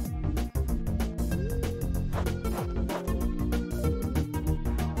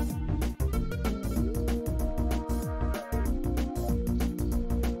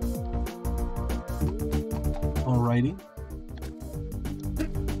 Alrighty.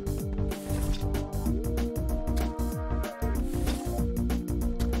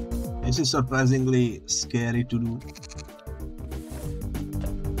 This is surprisingly scary to do,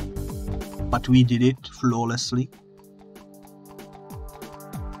 but we did it flawlessly.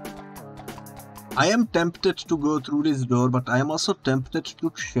 I am tempted to go through this door, but I am also tempted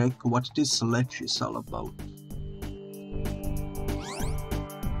to check what this ledge is all about.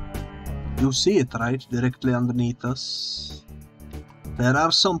 You see it, right? Directly underneath us. There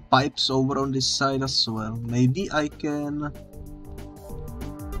are some pipes over on this side as well. Maybe I can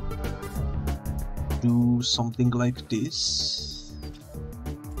do something like this.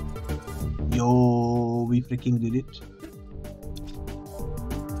 Yo, we freaking did it.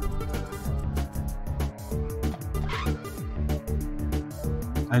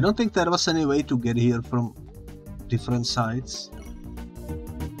 I don't think there was any way to get here from different sides.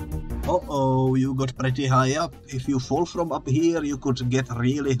 Uh-oh, you got pretty high up. If you fall from up here, you could get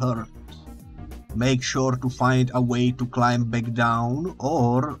really hurt. Make sure to find a way to climb back down,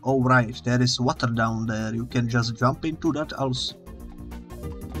 or, oh right, there is water down there. You can just jump into that also.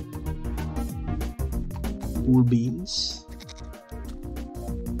 Cool beans.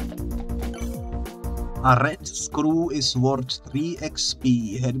 A red screw is worth 3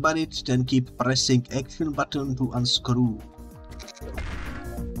 XP. Headbutt it, then keep pressing action button to unscrew.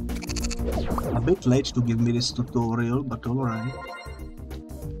 A bit late to give me this tutorial, but alright.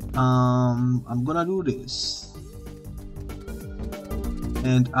 I'm gonna do this.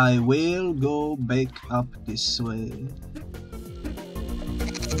 And I will go back up this way.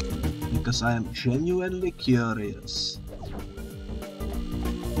 Because I am genuinely curious.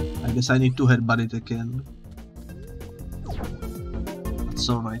 I guess I need to headbutt it again. That's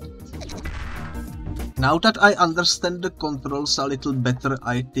alright. Now that I understand the controls a little better,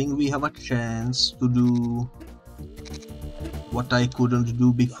 I think we have a chance to do what I couldn't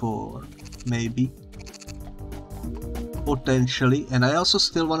do before. Maybe. Potentially. And I also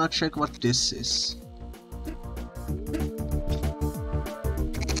still wanna check what this is.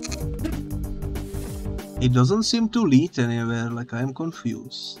 It doesn't seem to lead anywhere, like I am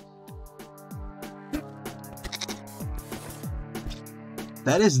confused.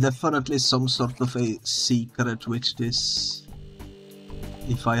 There is definitely some sort of a secret with this,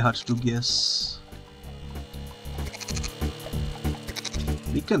 if I had to guess.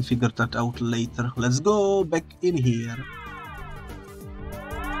 We can figure that out later. Let's go back in here.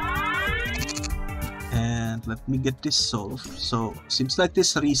 And let me get this solved. So, seems like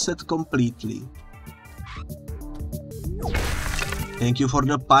this reset completely. Thank you for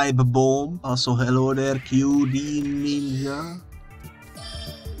the pipe bomb. Also, hello there, QD Ninja.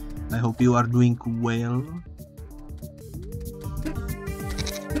 I hope you are doing well.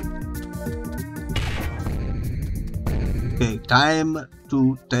 Okay, time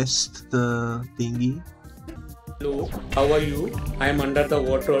to test the thingy. Hello, how are you? I am under the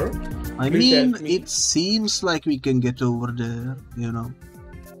water. I mean, it seems like we can get over there, you know.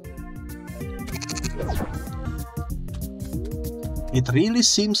 It really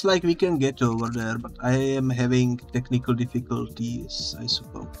seems like we can get over there, but I am having technical difficulties, I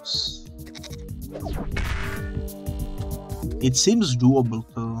suppose. It seems doable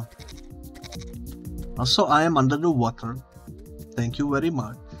though. Also, I am under the water. Thank you very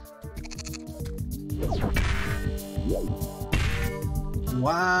much.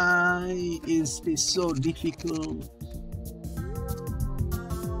 Why is this so difficult?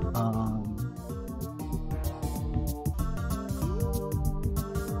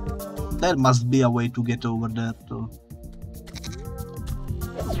 There must be a way to get over there too.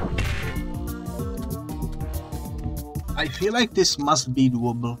 I feel like this must be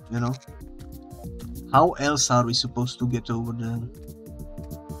doable, you know? How else are we supposed to get over there?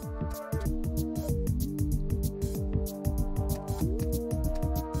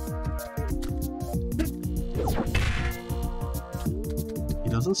 It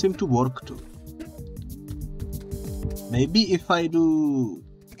doesn't seem to work too. Maybe if I do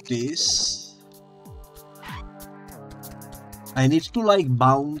this, I need to like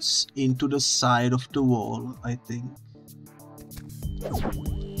bounce into the side of the wall, I think.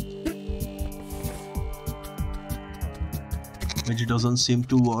 Which doesn't seem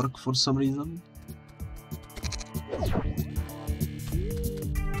to work for some reason.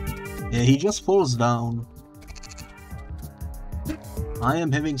 Yeah, he just falls down. I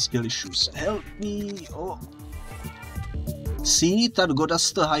am having skill issues. Help me! Oh. See, that got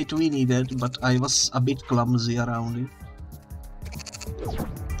us the height we needed, but I was a bit clumsy around it.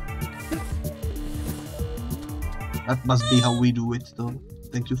 That must be how we do it though.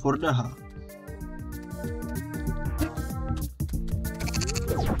 Thank you for the ha.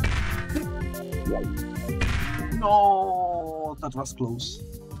 No, that was close.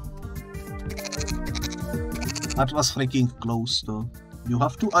 That was freaking close though. You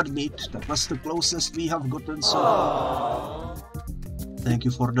have to admit, that was the closest we have gotten so far. Thank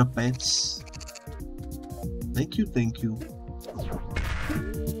you for the pets. Thank you, thank you.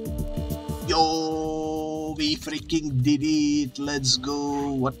 Yo, we freaking did it. Let's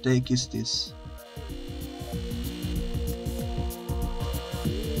go. What the heck is this?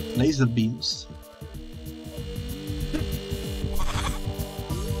 Laser beams.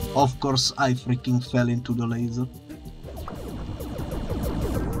 Of course I freaking fell into the laser.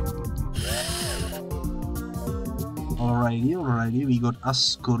 Alrighty, we got a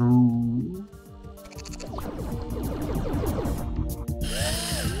screw.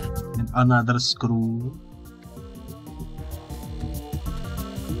 And another screw.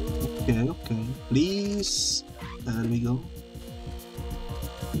 Okay, please. There we go.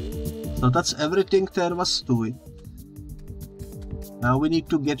 So that's everything there was to it. Now we need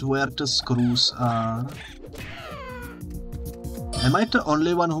to get where the screws are. Am I the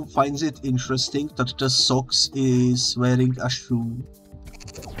only one who finds it interesting that the socks is wearing a shoe?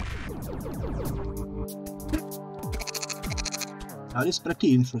 That is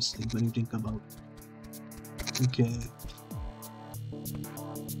pretty interesting when you think about it. Okay.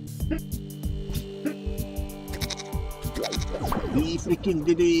 We freaking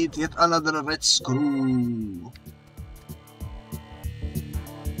did it! Yet another red screw!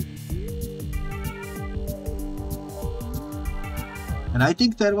 And I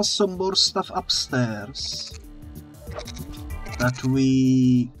think there was some more stuff upstairs that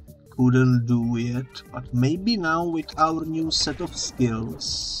we couldn't do yet, but maybe now with our new set of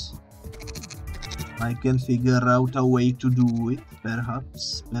skills I can figure out a way to do it,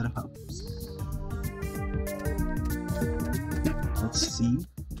 perhaps. Let's see.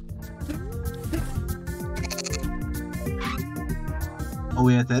 Oh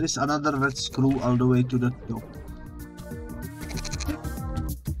yeah, there is another red screw all the way to the top.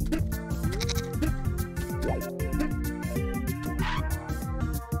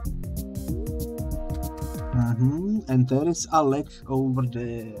 And there is a ledge over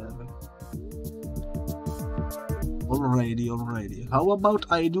there. Alrighty. How about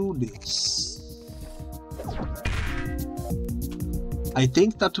I do this? I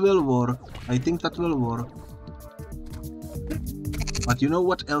think that will work. But you know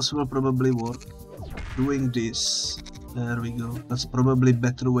what else will probably work? Doing this. There we go. That's probably a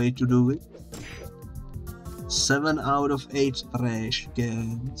better way to do it. 7 out of 8 trash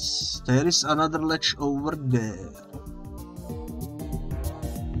cans. There is another ledge over there.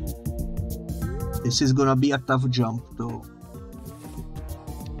 This is gonna be a tough jump though.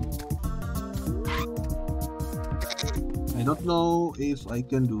 I don't know if I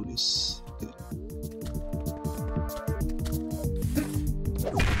can do this. Okay.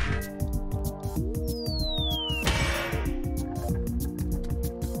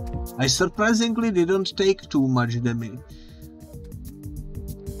 I surprisingly didn't take too much damage.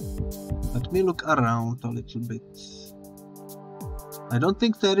 Let me look around a little bit. I don't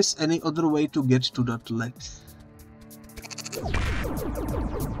think there is any other way to get to that ledge.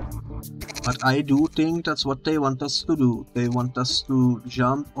 But I do think that's what they want us to do. They want us to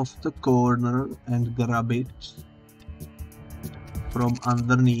jump off the corner and grab it from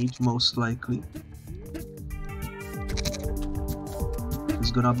underneath, most likely.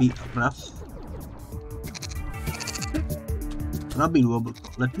 It's gonna be rough. It's gonna be doable.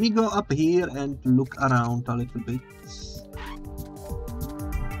 Let me go up here and look around a little bit.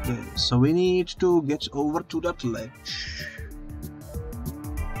 Okay, so we need to get over to that ledge.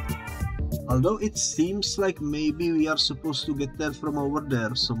 Although it seems like maybe we are supposed to get there from over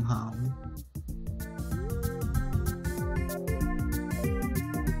there somehow.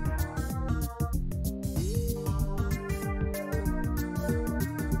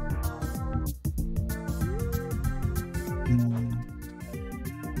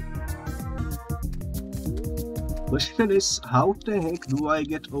 Question is, how the heck do I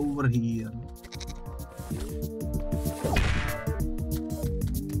get over here?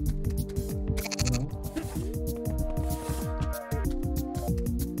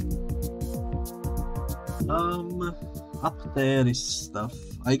 Up there is stuff.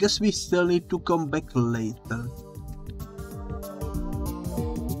 I guess we still need to come back later.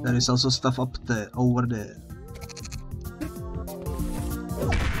 There is also stuff up there, over there.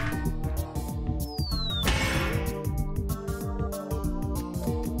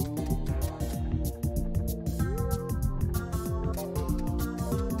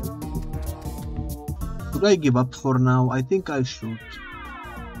 Should I give up for now? I think I should.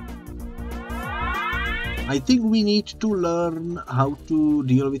 I think we need to learn how to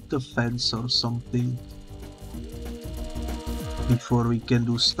deal with the fence or something before we can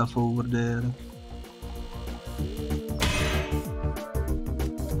do stuff over there.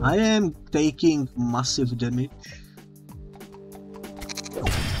 I am taking massive damage.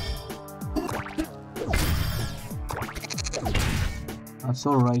 That's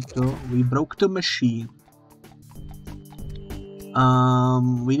alright though, we broke the machine.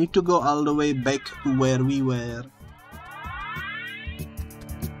 We need to go all the way back to where we were.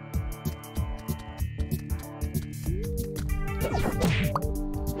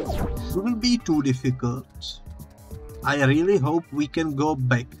 Shouldn't be too difficult. I really hope we can go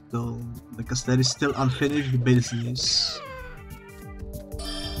back though, because there is still unfinished business.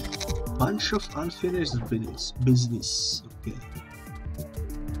 Bunch of unfinished business. Okay.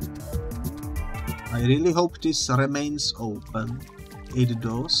 I really hope this remains open. It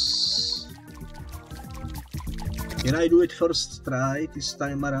does. Can I do it first try this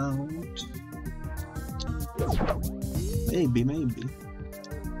time around? Maybe.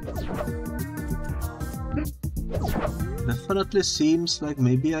 Definitely seems like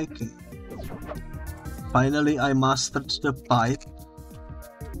maybe I can. Finally, I mastered the pipe.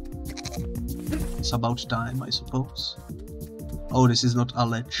 It's about time, I suppose. Oh, this is not a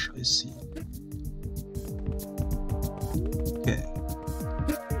ledge, I see. Okay.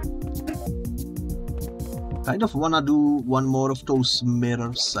 Kind of wanna do one more of those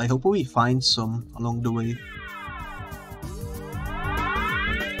mirrors. I hope we find some along the way.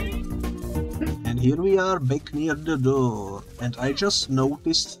 And here we are back near the door, and I just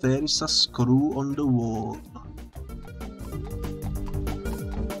noticed there is a screw on the wall.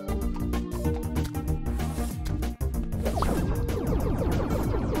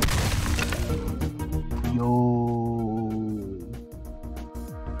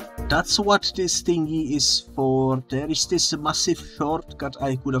 That's what this thingy is for. There is this massive shortcut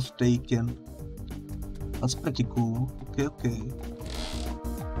I could have taken. That's pretty cool. Okay.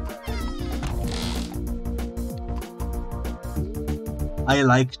 I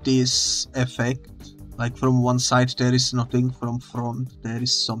like this effect. Like from one side there is nothing, from front there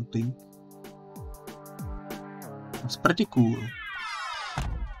is something. That's pretty cool.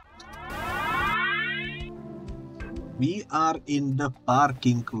 We are in the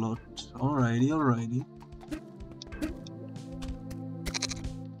parking lot. Alrighty.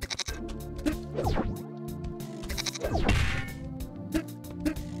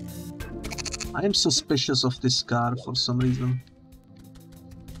 I am suspicious of this car for some reason.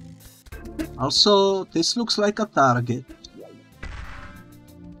 Also, this looks like a target.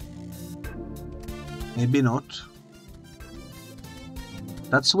 Maybe not.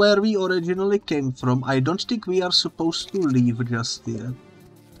 That's where we originally came from. I don't think we are supposed to leave just yet.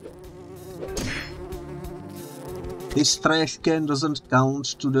 This trash can doesn't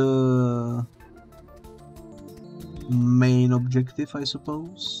count to the main objective, I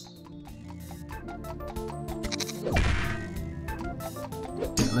suppose.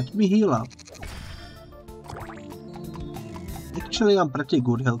 Okay, let me heal up. Actually, I'm pretty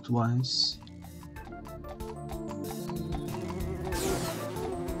good health-wise.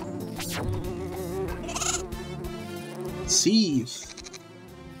 Thief!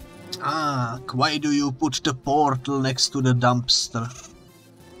 Ah, why do you put the portal next to the dumpster?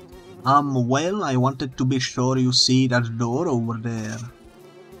 Well, I wanted to be sure you see that door over there.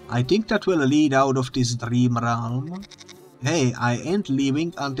 I think that will lead out of this dream realm. Hey, I ain't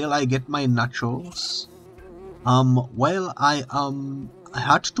leaving until I get my nachos. Well, I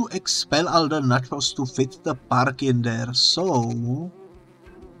had to expel all the nachos to fit the park in there, so...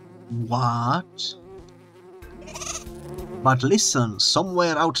 What? But listen,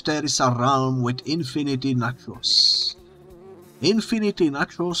 somewhere out there is a realm with infinity nachos. Infinity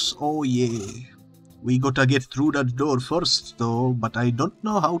nachos, oh yeah. We gotta get through that door first though, but I don't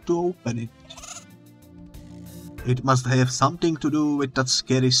know how to open it. It must have something to do with that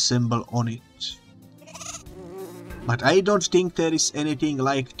scary symbol on it. But I don't think there is anything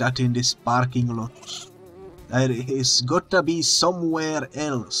like that in this parking lot. There is gotta be somewhere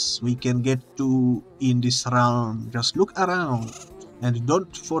else we can get to in this realm. Just look around. And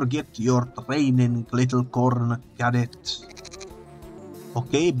don't forget your training, little corn cadet.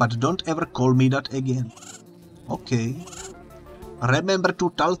 Okay, but don't ever call me that again. Okay. Remember to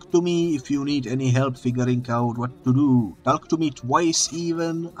talk to me if you need any help figuring out what to do. Talk to me twice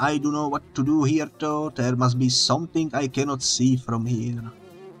even. I don't know what to do here though. There must be something I cannot see from here.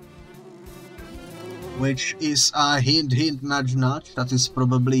 Which is a hint, hint, nudge, nudge. That is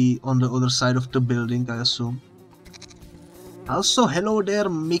probably on the other side of the building, I assume. Also, hello there,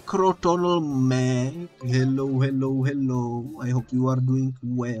 Microtonal Man. Hello. I hope you are doing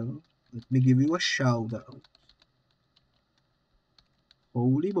well. Let me give you a shout out.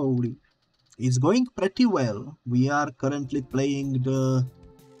 Holy moly. It's going pretty well. We are currently playing the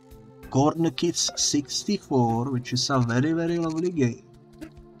Kidz 64, which is a very, very lovely game.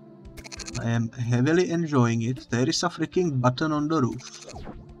 I am heavily enjoying it. There is a freaking button on the roof.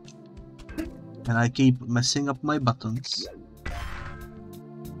 And I keep messing up my buttons.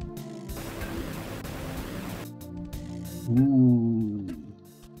 Ooh.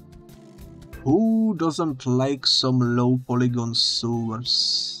 Who doesn't like some low polygon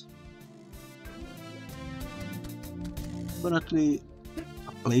sewers? Definitely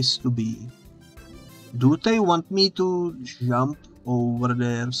a place to be. Do they want me to jump over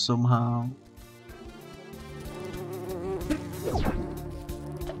there somehow?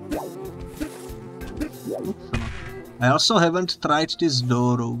 I also haven't tried this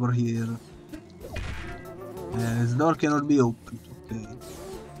door over here. This door cannot be opened. Okay.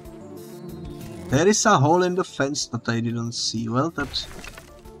 There is a hole in the fence that I didn't see. Well, that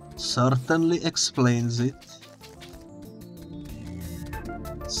certainly explains it.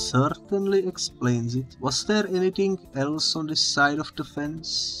 Certainly explains it. Was there anything else on this side of the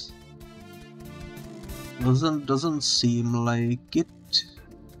fence? Doesn't seem like it.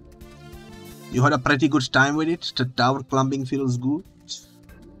 You had a pretty good time with it? The tower climbing feels good?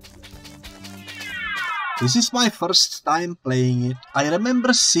 This is my first time playing it. I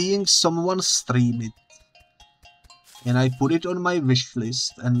remember seeing someone stream it. And I put it on my wish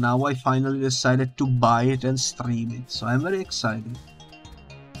list, and now I finally decided to buy it and stream it. So I'm very excited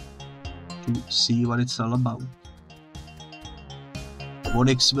to see what it's all about. What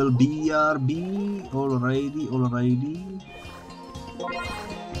next will BRB? Alrighty.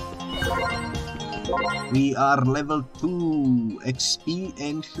 We are level 2 XP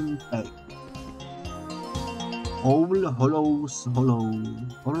Ancient Pack. All hollows, hollow.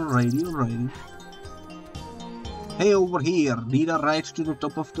 Alrighty. Hey, over here, need a ride to the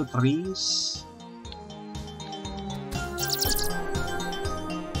top of the trees?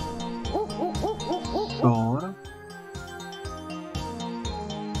 Sure.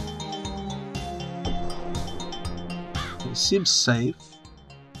 This seems safe.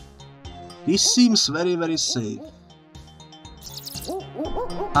 This seems very, very safe.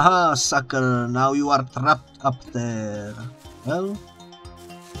 Aha, sucker, now you are trapped up there. Well,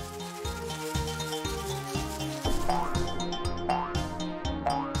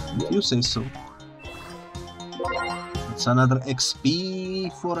 if you say so. It's another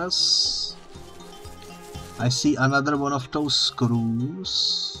XP for us. I see another one of those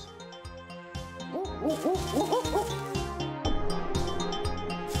screws.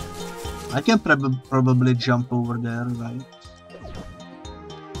 I can probably jump over there, right?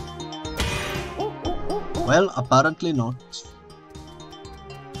 Well, apparently not.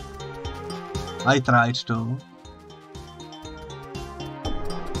 I tried though.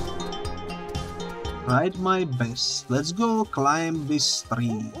 Tried my best. Let's go climb this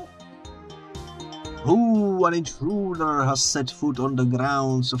tree. Ooh, an intruder has set foot on the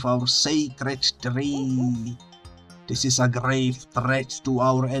grounds of our sacred tree. This is a grave threat to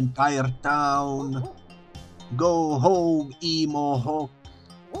our entire town. Go home, emo hawk.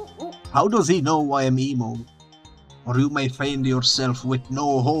 How does he know I am emo? Or you may find yourself with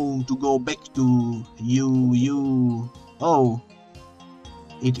no home to go back to. You. Oh,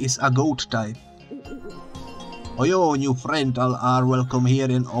 it is a goat type. Oh, yo, new friend are welcome here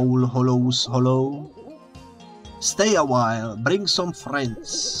in Owl Hollow's Hollow. Stay a while, bring some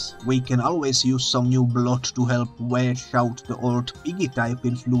friends. We can always use some new blood to help wash out the old piggy type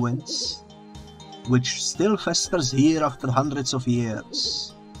influence, which still festers here after hundreds of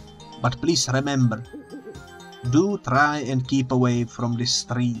years. But please remember, do try and keep away from this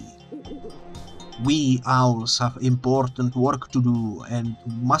tree. We owls have important work to do and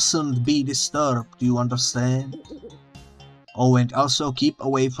mustn't be disturbed, do you understand? Oh, and also keep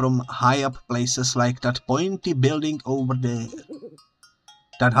away from high up places like that pointy building over there.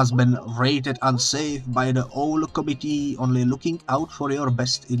 That has been rated unsafe by the owl committee, only looking out for your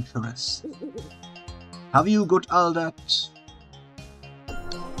best interest. Have you got all that?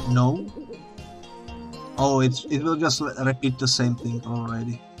 No? Oh, it will just repeat the same thing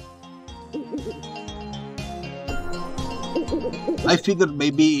already. I figured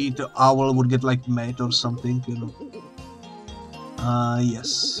maybe the owl would get like mad or something, you know.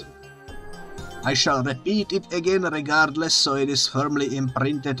 Yes. I shall repeat it again regardless, so it is firmly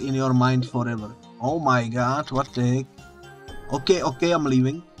imprinted in your mind forever. Oh my god, what the heck? Okay, I'm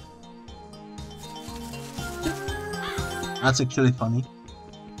leaving. That's actually funny.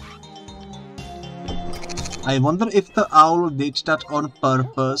 I wonder if the owl did that on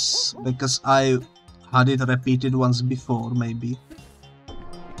purpose, because I had it repeated once before, maybe.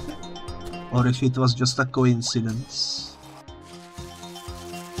 Or if it was just a coincidence.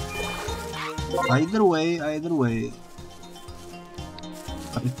 Either way.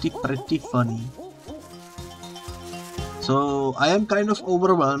 Pretty funny. So, I am kind of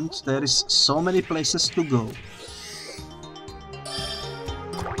overwhelmed. There is so many places to go.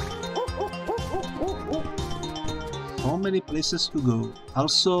 So many places to go.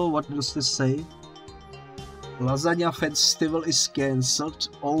 Also, what does this say? Lasagna festival is cancelled.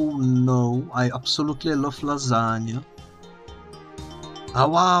 Oh no, I absolutely love lasagna.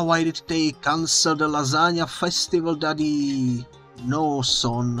 Wow, why did they cancel the lasagna festival, daddy? No,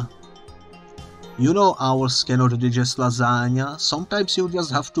 son. You know owls cannot digest lasagna. Sometimes you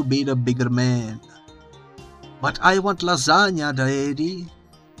just have to be the bigger man. But I want lasagna, daddy.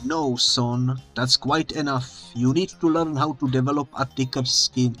 No, son, that's quite enough. You need to learn how to develop a thicker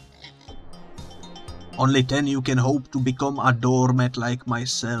skin. Only then you can hope to become a doormat like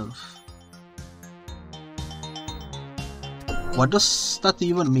myself. What does that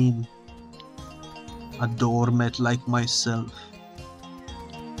even mean? A doormat like myself.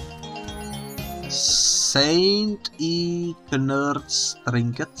 Saint.exe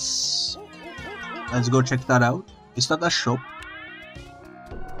trinkets. Let's go check that out. Is that a shop?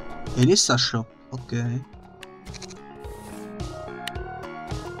 It is a shop, okay.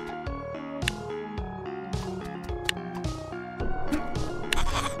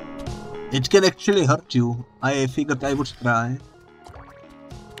 It can actually hurt you. I figured I would try.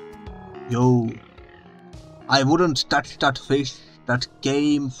 Yo. I wouldn't touch that fish that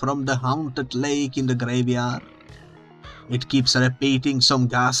came from the haunted lake in the graveyard. It keeps repeating some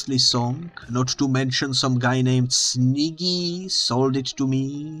ghastly song, not to mention some guy named Sniggy sold it to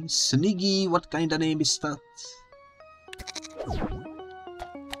me. Sniggy, what kind of name is that?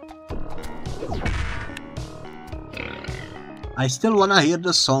 I still wanna hear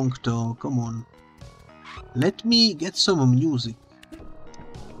the song though, come on. Let me get some music.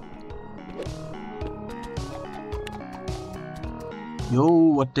 Yo,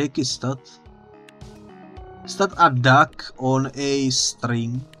 what the heck is that? Is that a duck on a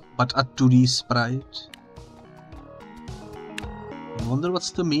string, but a 2D sprite? I wonder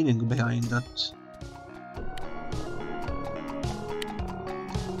what's the meaning behind that.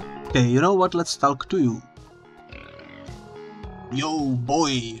 Okay, you know what? Let's talk to you. Yo,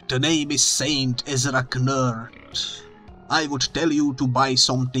 boy, the name is Saint Ezra Knert. I would tell you to buy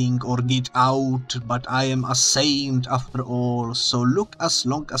something or get out, but I am a saint after all, so look as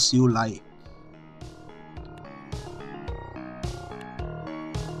long as you like.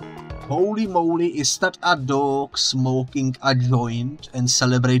 Holy moly, is that a dog smoking a joint and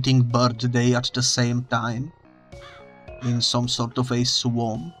celebrating birthday at the same time? In some sort of a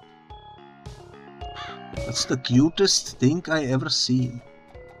swamp? That's the cutest thing I ever seen.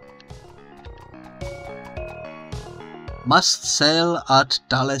 Must sell at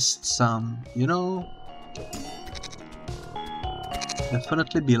tallest sum, you know?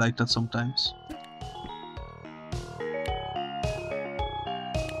 Definitely be like that sometimes.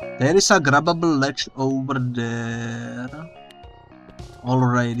 There is a grabbable ledge over there.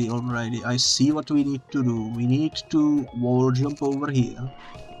 Alrighty, I see what we need to do. We need to wall jump over here.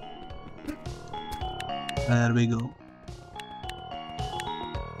 There we go.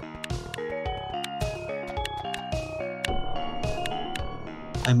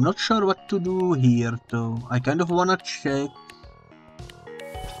 I'm not sure what to do here though. I kind of wanna check.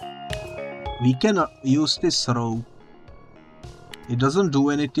 We can use this rope. It doesn't do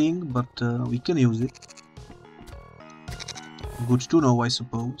anything, but we can use it. Good to know, I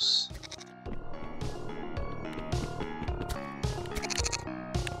suppose.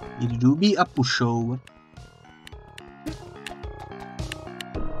 It do be a pushover.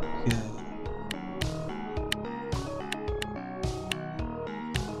 Okay.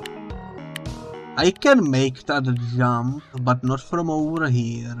 I can make that jump, but not from over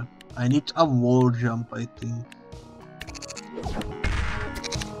here. I need a wall jump, I think.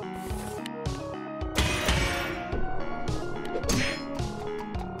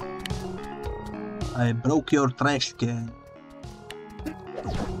 I broke your trash can.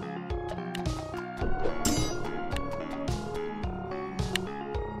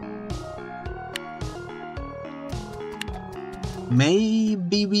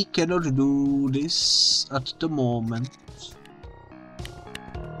 Maybe we cannot do this at the moment.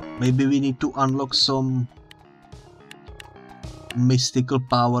 Maybe we need to unlock some mystical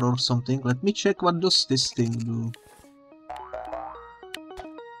power or something. Let me check what does this thing do.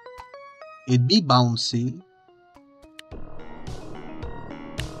 It be bouncy.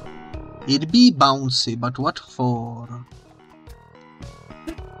 It be bouncy, but what for?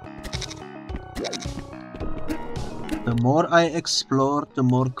 The more I explore, the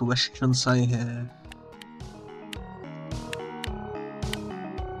more questions I have.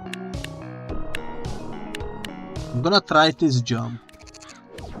 I'm gonna try this jump.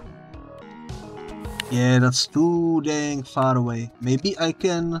 Yeah, that's too dang far away. Maybe I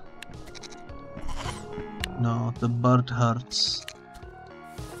can No, the bird hurts.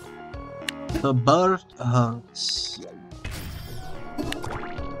 The bird hurts.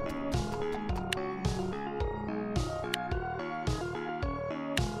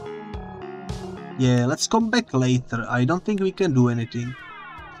 Yeah, let's come back later. I don't think we can do anything.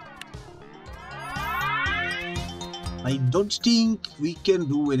 I don't think we can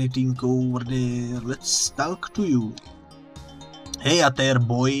do anything over there. Let's talk to you. Hey there,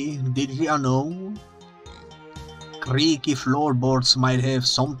 boy. Did you know? Creaky floorboards might have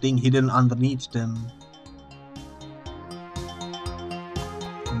something hidden underneath them.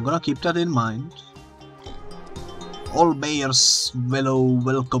 I'm gonna keep that in mind. All bears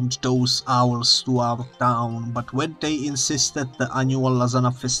welcomed those owls to our town, but when they insisted the annual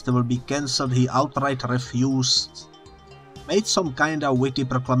lasagna festival be cancelled, he outright refused. Made some kinda witty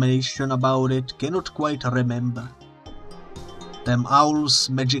proclamation about it, cannot quite remember. Them owls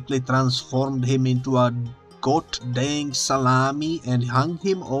magically transformed him into a god-dang salami and hung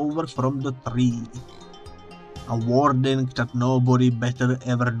him over from the tree. A warning that nobody better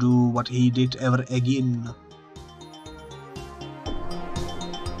ever do what he did ever again.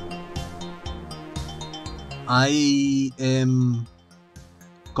 I am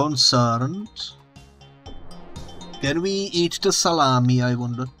concerned. Can we eat the salami, I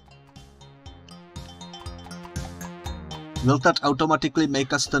wonder? Will that automatically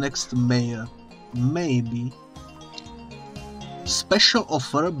make us the next mayor? Maybe. Special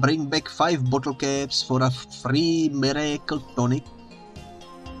offer, bring back 5 bottle caps for a free miracle tonic.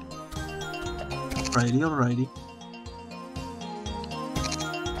 Alrighty.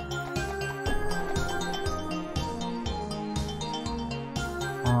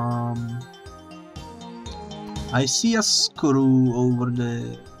 I see a screw over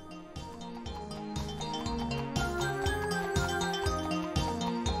there.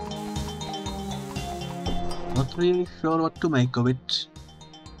 Not really sure what to make of it.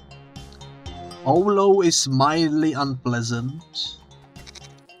 Olo is mildly unpleasant.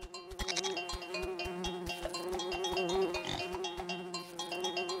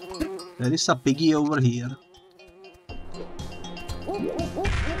 There is a piggy over here.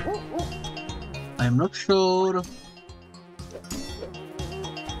 I'm not sure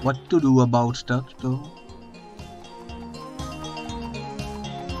what to do about that though.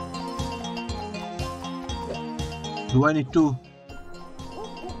 Do I need to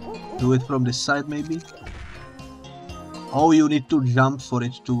do it from this side maybe? Oh, you need to jump for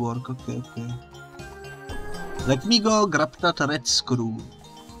it to work. Okay. Let me go grab that red screw.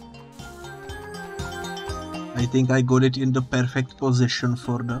 I think I got it in the perfect position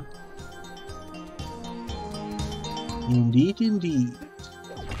for that. Indeed.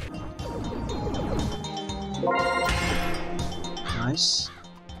 Nice.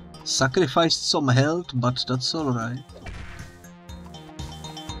 Sacrificed some health, but that's alright.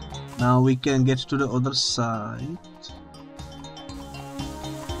 Now we can get to the other side.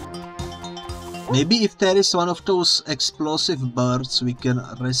 Maybe if there is one of those explosive birds, we can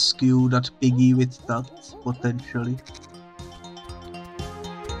rescue that piggy with that, potentially.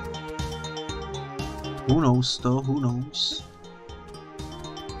 Who knows though, who knows?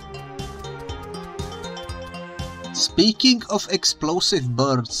 Speaking of explosive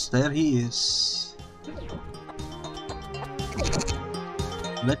birds, there he is.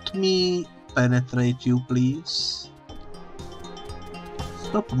 Let me penetrate you, please.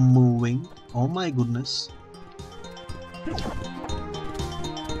 Stop moving. Oh my goodness.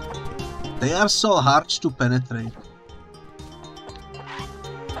 They are so hard to penetrate.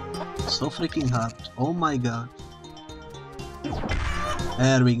 So freaking hard. Oh my god.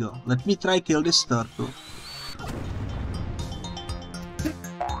 There we go. Let me try kill this turtle.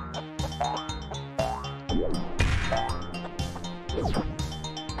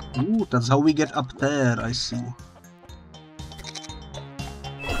 Ooh, that's how we get up there, I see.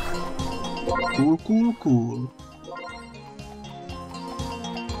 Cool.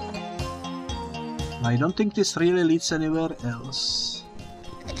 I don't think this really leads anywhere else.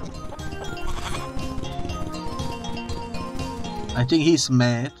 I think he's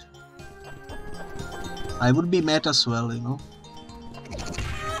mad. I would be mad as well, you know.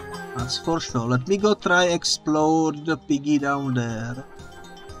 That's for sure. Let me go try explode the piggy down there.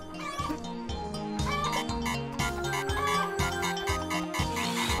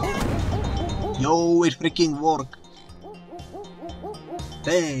 Yo, it freaking worked.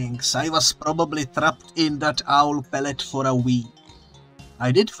 Thanks, I was probably trapped in that owl pellet for a week.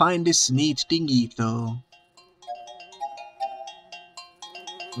 I did find this neat thingy though.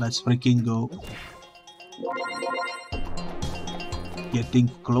 Let's freaking go. Getting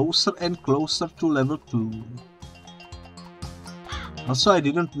closer and closer to level 2. Also, I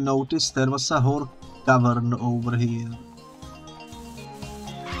didn't notice there was a whole cavern over here.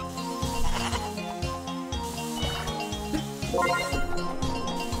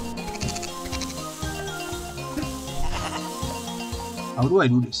 How do I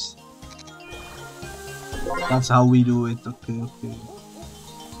do this? That's how we do it. Okay, okay.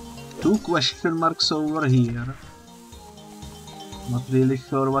 2 question marks over here. Not really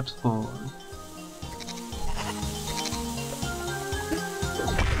sure what for.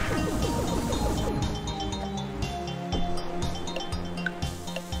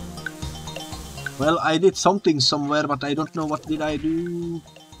 Well, I did something somewhere, but I don't know what did I do.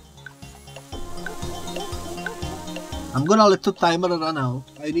 I'm gonna let the timer run out.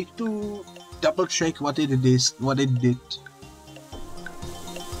 I need to double check what it is, what it did.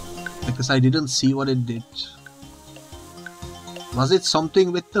 Because I didn't see what it did. Was it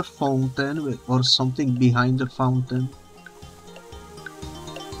something with the fountain or something behind the fountain?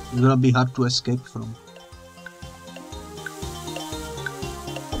 It's gonna be hard to escape from.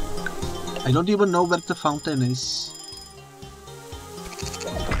 I don't even know where the fountain is.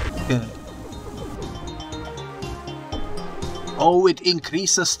 Okay. Oh, it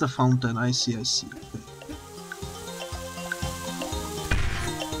increases the fountain. I see, I see. Okay.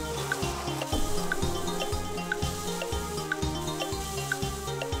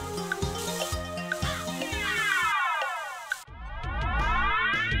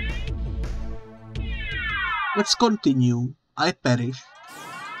 Let's continue. I perished.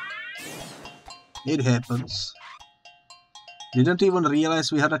 It happens. Didn't even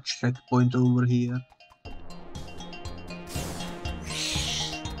realize we had a checkpoint over here.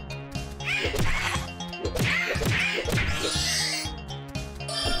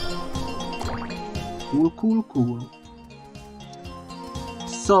 Cool, cool, cool.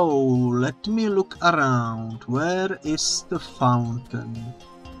 So, let me look around. Where is the fountain?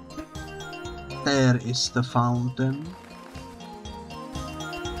 There is the fountain.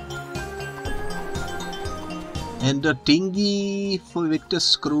 And the thingy with the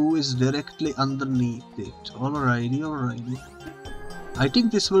screw is directly underneath it. Alrighty, alrighty. I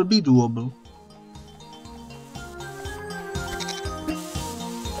think this will be doable.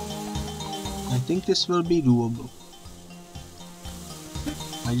 I think this will be doable.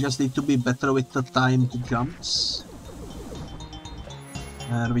 I just need to be better with the timed jumps.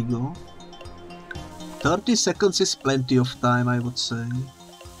 There we go. 30 seconds is plenty of time, I would say.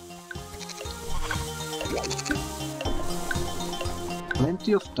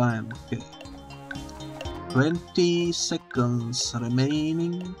 Plenty of time, okay. 20 seconds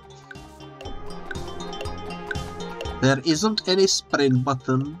remaining. There isn't any sprint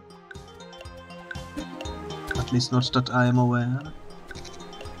button. At least not that I am aware.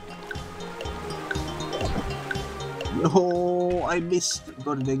 No, I missed.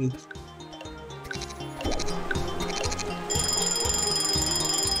 God dang it.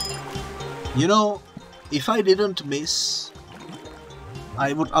 You know, if I didn't miss,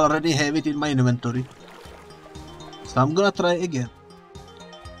 I would already have it in my inventory. So I'm gonna try again.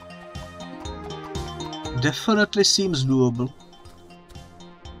 Definitely seems doable.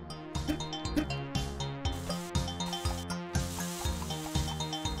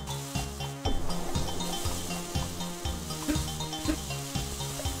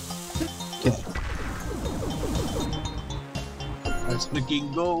 Okay. Let's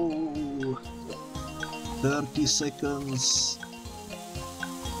freaking go. 30 seconds.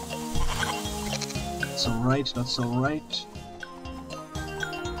 That's alright, that's alright.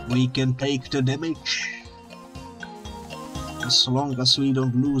 We can take the damage. As long as we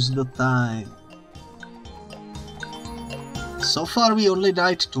don't lose the time. So far we only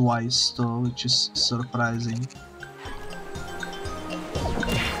died twice though, which is surprising.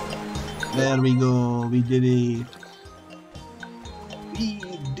 There we go, we did it. We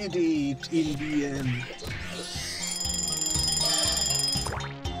did it in the end.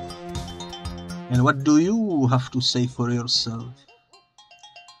 And what do you have to say for yourself?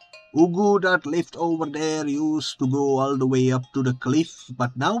 Ugu that lived over there used to go all the way up to the cliff,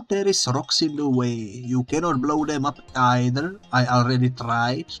 but now there is rocks in the way. You cannot blow them up either. I already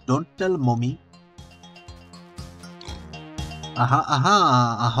tried. Don't tell mommy. Aha,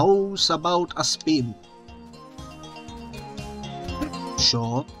 aha, a house about a spin.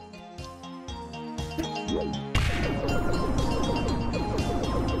 Sure.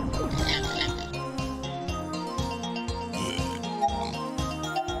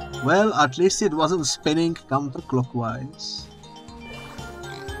 Well, at least it wasn't spinning counterclockwise.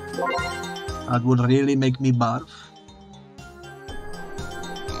 That would really make me barf.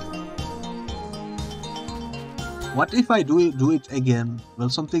 What if I do it again? Will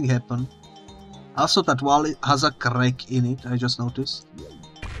something happen? Also, that wall has a crack in it, I just noticed.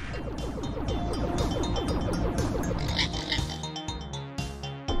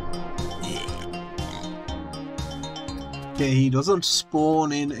 Okay, he doesn't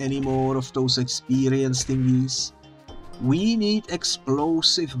spawn in any more of those experience thingies. We need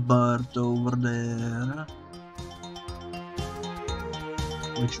explosive bird over there,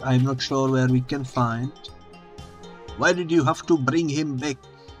 which I'm not sure where we can find. Why did you have to bring him back?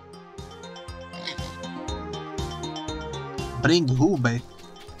 Bring who back?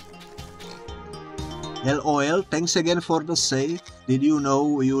 LOL, thanks again for the save. Did you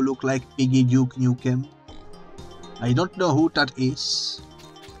know you look like Piggy Duke Nukem? I don't know who that is.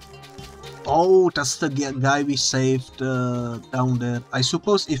 Oh, that's the guy we saved down there. I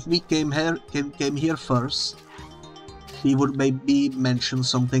suppose if we came here first, he would maybe mention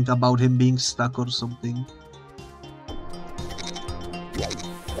something about him being stuck or something.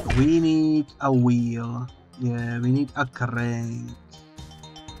 We need a wheel. Yeah, we need a crank.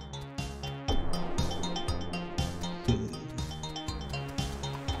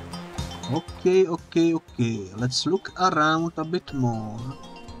 Okay. Let's look around a bit more.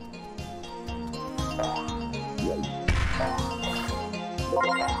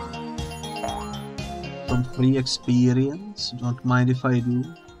 Some free experience. Don't mind if I do.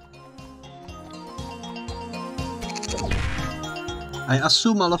 I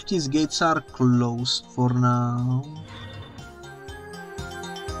assume all of these gates are closed for now.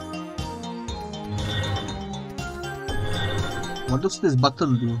 What does this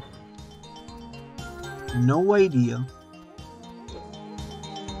button do? No idea.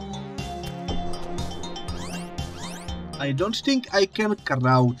 I don't think I can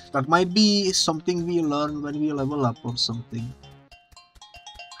crouch. That might be something we learn when we level up or something.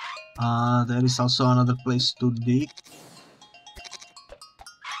 There is also another place to dig.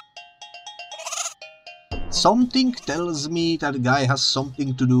 Something tells me that guy has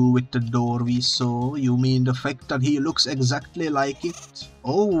something to do with the door we saw. You mean the fact that he looks exactly like it?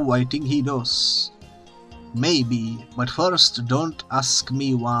 Oh, I think he does. Maybe, but first don't ask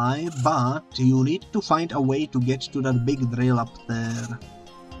me why, but you need to find a way to get to that big drill up there.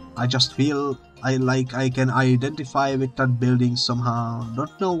 I just feel I can identify with that building somehow.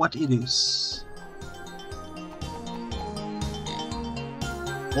 Don't know what it is.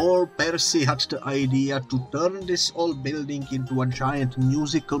 Or Percy had the idea to turn this old building into a giant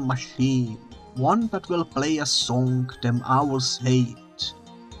musical machine. One that will play a song them ours hate.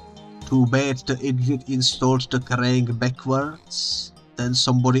 Too bad the idiot installed the crank backwards. Then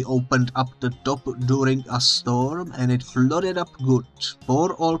somebody opened up the top during a storm and it flooded up good.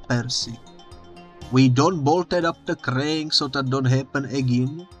 Poor old Percy. We don't bolted up the crank so that don't happen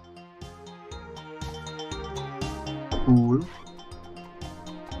again. Cool.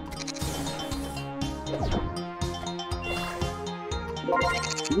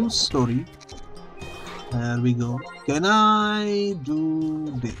 Cool story. There we go. Can I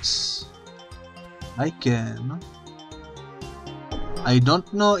do this? I can. I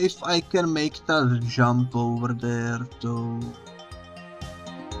don't know if I can make that jump over there though.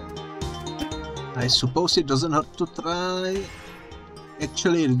 I suppose it doesn't hurt to try.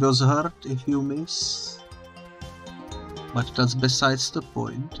 Actually, it does hurt if you miss. But that's besides the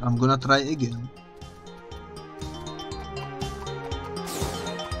point. I'm gonna try again.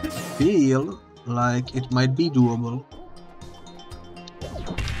 Feel like it might be doable.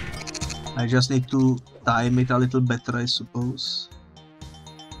 I just need to time it a little better, I suppose.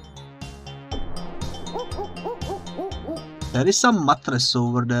 There is some mattress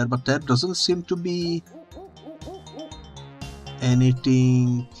over there, but there doesn't seem to be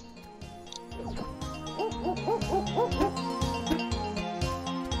anything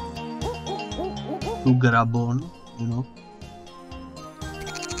to grab on, you know.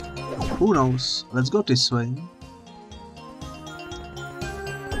 Who knows? Let's go this way.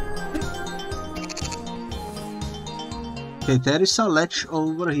 Okay, there is a ledge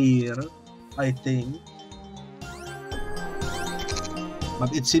over here, I think.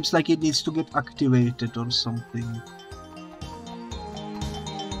 But it seems like it needs to get activated or something.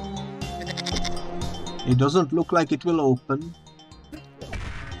 It doesn't look like it will open.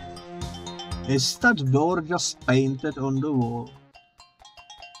 Is that door just painted on the wall?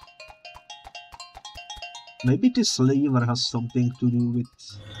 Maybe this lever has something to do with...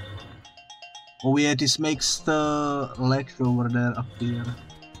 Oh yeah, this makes the ledge over there appear.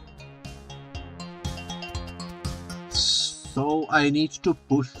 So I need to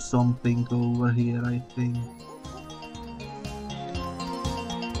push something over here, I think.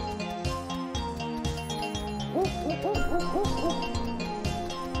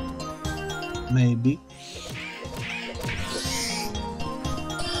 Maybe.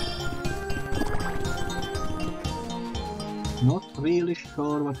 Not really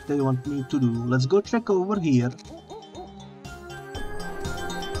sure what they want me to do. Let's go check over here.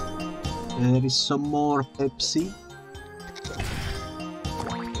 There is some more Pepsi.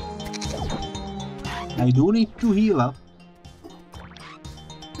 I do need to heal up.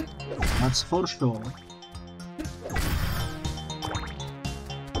 That's for sure.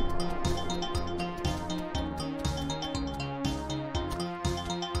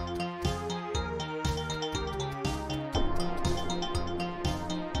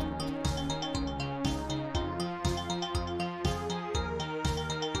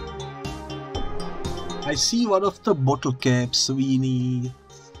 I see one of the bottle caps we need.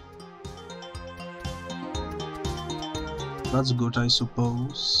 That's good, I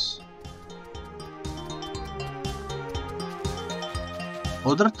suppose.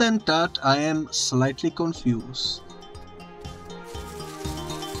 Other than that, I am slightly confused.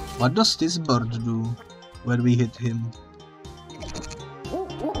 What does this bird do when we hit him?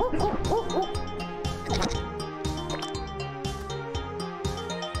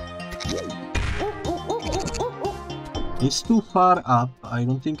 He's too far up, I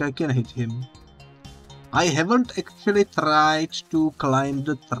don't think I can hit him. I haven't actually tried to climb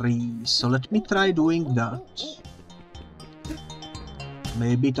the tree, so let me try doing that.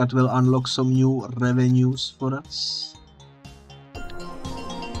 Maybe that will unlock some new revenues for us.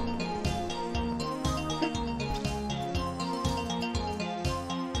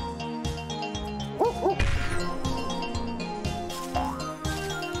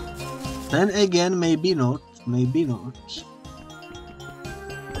 Then again, maybe not. Maybe not.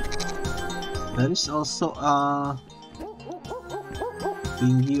 There is also a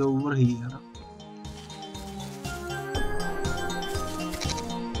thingy over here.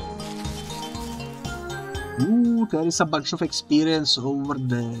 Ooh, there is a bunch of experience over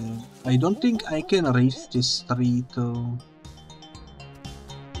there. I don't think I can reach this tree though.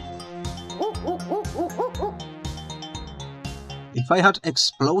 If I had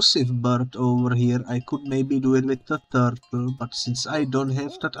explosive bird over here, I could maybe do it with the turtle, but since I don't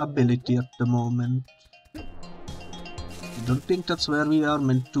have that ability at the moment, I don't think that's where we are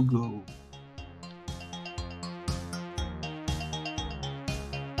meant to go.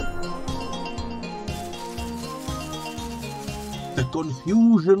 The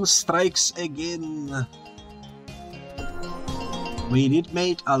confusion strikes again. We did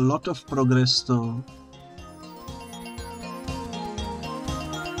make a lot of progress though.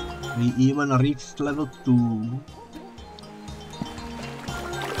 We even reached level 2.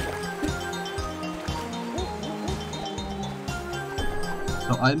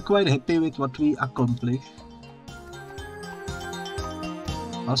 So I'm quite happy with what we accomplished.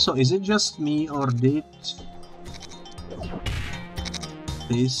 Also, is it just me or did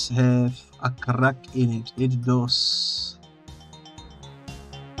this have a crack in it? It does.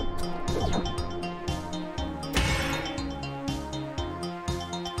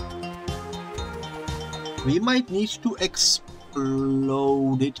 We might need to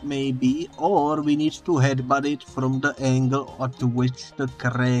explode it maybe, or we need to headbutt it from the angle at which the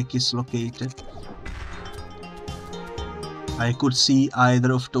crack is located. I could see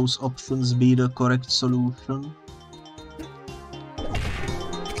either of those options be the correct solution.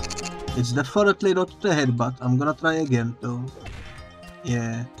 It's definitely not the headbutt. I'm gonna try again though.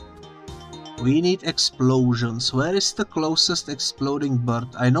 Yeah. We need explosions. Where is the closest exploding bird?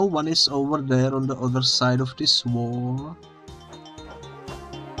 I know one is over there on the other side of this wall.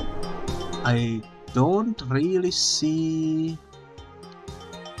 I don't really see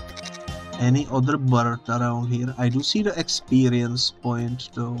any other bird around here. I do see the experience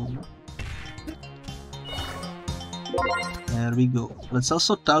point though. There we go. Let's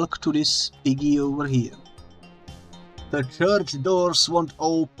also talk to this piggy over here. The church doors won't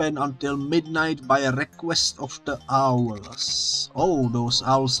open until midnight by a request of the owls. Oh, those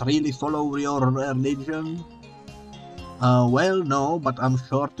owls really follow your religion? Well, no, but I'm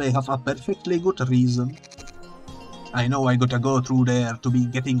sure they have a perfectly good reason. I know I gotta go through there to be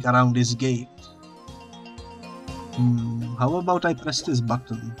getting around this gate. How about I press this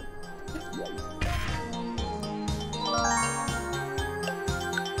button?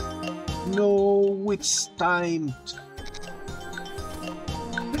 No, it's timed.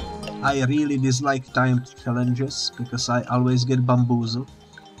 I really dislike timed challenges because I always get bamboozled.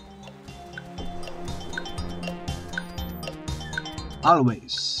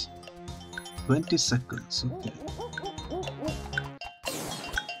 Always. 20 seconds, okay.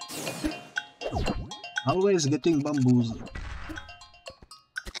 Always getting bamboozled.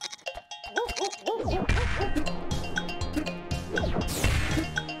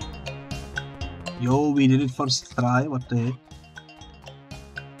 Yo, we did it first try, what the heck?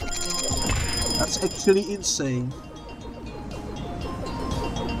 That's actually insane.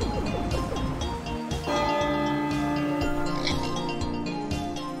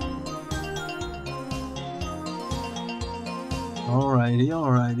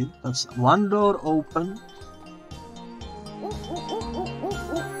 Alrighty. That's one door open.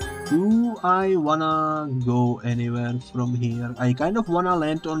 Do I wanna go anywhere from here? I kind of wanna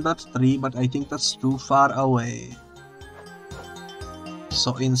land on that tree, but I think that's too far away.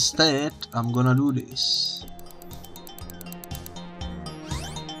 So instead, I'm gonna do this.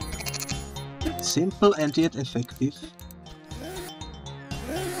 Simple and yet effective.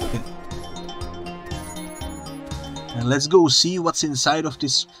 Okay. And let's go see what's inside of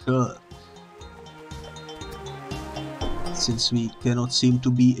this shirt. Since we cannot seem to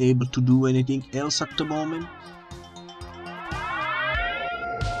be able to do anything else at the moment.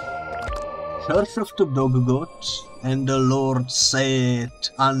 Church of the Dog God, and the Lord said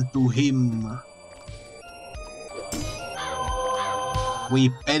unto him,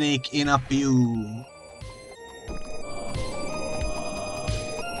 we panic in a pew.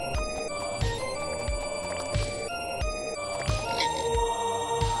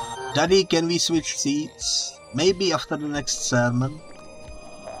 Daddy, can we switch seats? Maybe after the next sermon.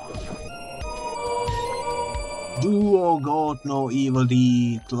 Do, O God, no evil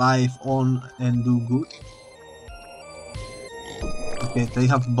deed, life on and do good. Okay, they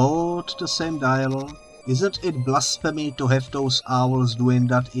have both the same dialogue. Isn't it blasphemy to have those owls doing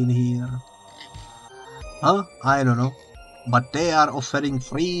that in here? Huh? I don't know. But they are offering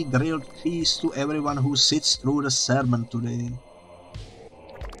free grilled cheese to everyone who sits through the sermon today.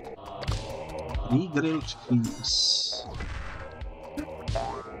 Free grilled cheese.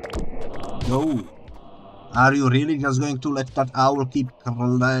 Yo. Are you really just going to let that owl keep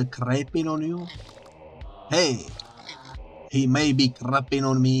crapping on you? Hey! He may be crapping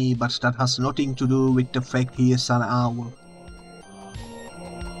on me, but that has nothing to do with the fact he is an owl.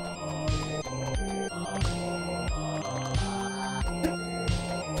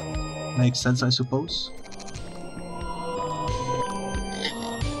 Makes sense, I suppose.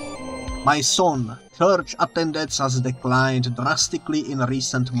 My son, church attendance has declined drastically in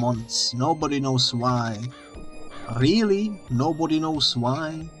recent months. Nobody knows why. Really? Nobody knows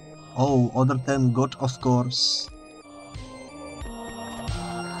why? Oh, other than God, of course.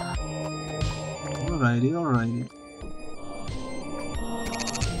 Alrighty.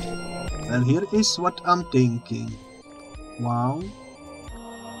 And here is what I'm thinking. Wow.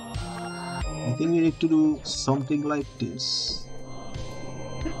 I think we need to do something like this.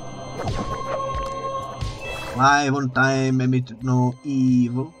 Live on time, emit no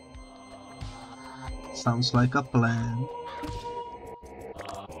evil. Sounds like a plan.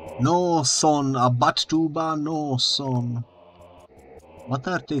 No son, a Bat-tuba, no son. What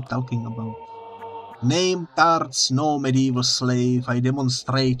are they talking about? Name cards, no medieval slave, I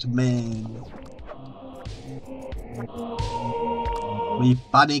demonstrate man. We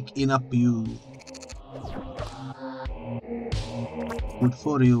panic in a pew. Good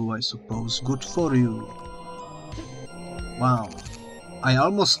for you, I suppose. Good for you. Wow. I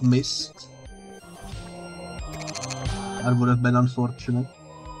almost missed. That would have been unfortunate.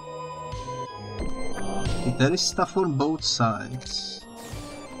 But there is stuff on both sides.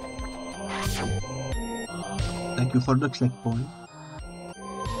 Thank you for the checkpoint.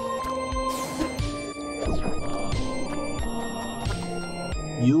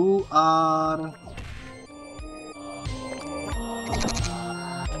 You are...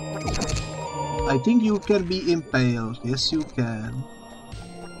 I think you can be impaled. Yes, you can.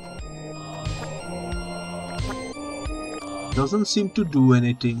 Doesn't seem to do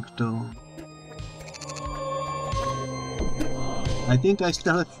anything though. I think I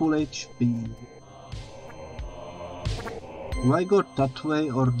still have full HP. Do I go that way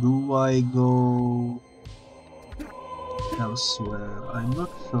or do I go elsewhere? I'm not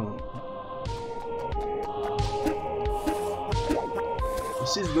sure.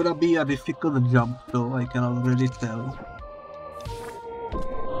 This is gonna be a difficult jump though, I can already tell.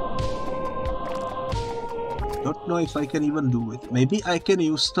 Don't know if I can even do it. Maybe I can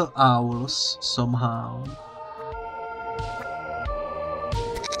use the owls somehow.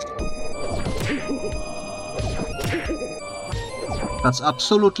 That's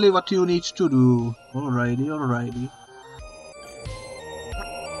absolutely what you need to do. Alrighty.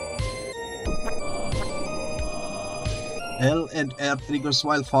 L and R triggers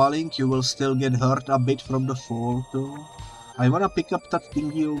while falling, you will still get hurt a bit from the fall though. I wanna pick up that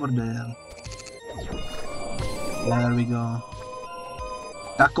thingy over there. There we go.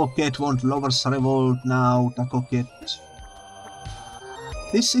 Taco Cat want Lovers Revolt now, Taco Cat.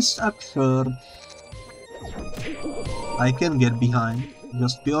 This is absurd. I can get behind.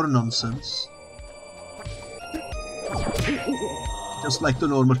 Just pure nonsense. Just like the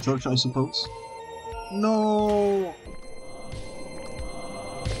normal church, I suppose. No!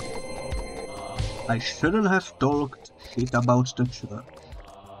 I shouldn't have talked shit about the church.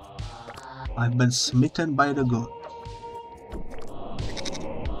 I've been smitten by the god.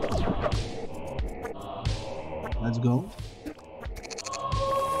 Let's go.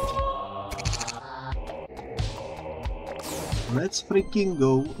 Let's freaking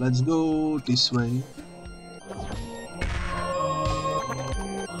go. Let's go this way.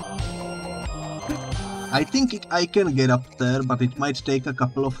 I think I can get up there, but it might take a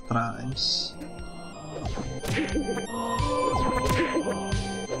couple of tries. It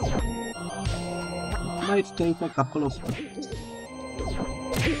might take a couple of tries.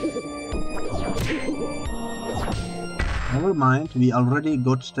 Never mind, we already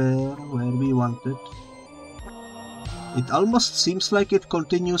got there where we wanted. It almost seems like it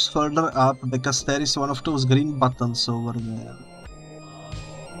continues further up because there is one of those green buttons over there.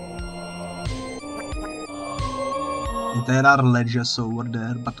 There are ledges over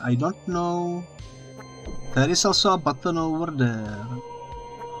there, but I don't know. There is also a button over there.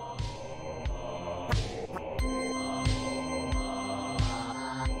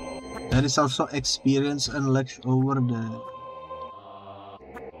 There is also experience and ledge over there.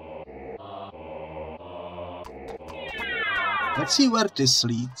 Let's see where this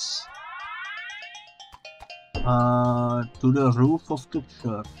leads. To the roof of the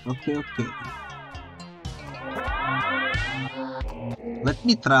church. Okay. Let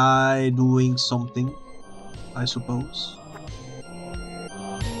me try doing something, I suppose.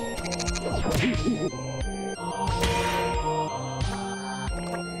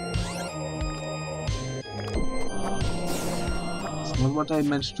 It's not what I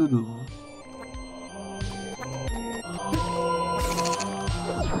meant to do.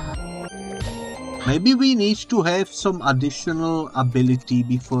 Maybe we need to have some additional ability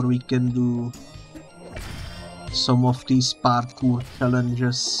before we can do some of these parkour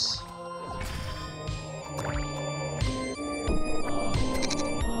challenges.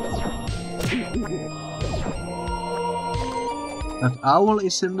 That owl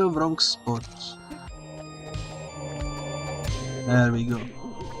is in the wrong spot. There we go.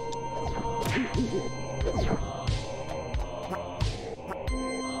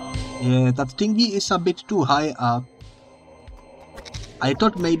 Yeah, that thingy is a bit too high up. I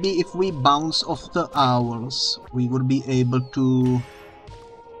thought maybe if we bounce off the owls, we would be able to...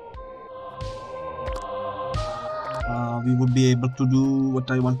 do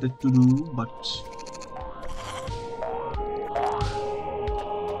what I wanted to do, but...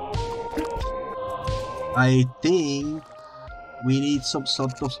 I think we need some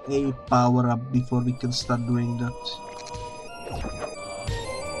sort of a power-up before we can start doing that.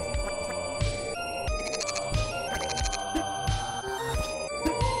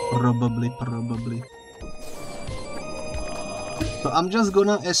 Probably. So I'm just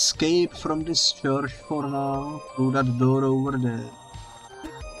gonna escape from this church for now, through that door over there.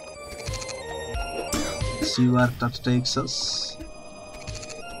 See where that takes us.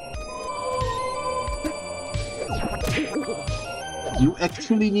 You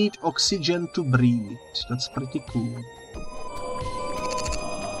actually need oxygen to breathe. That's pretty cool.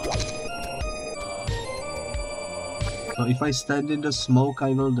 So if I stand in the smoke,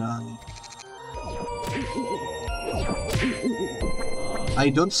 I will die. I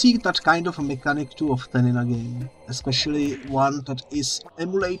don't see that kind of a mechanic too often in a game, especially one that is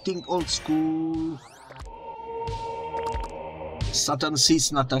emulating old school. Satan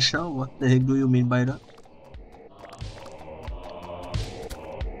sees Natasha, what the heck do you mean by that?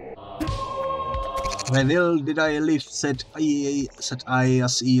 Well, did I live? Said I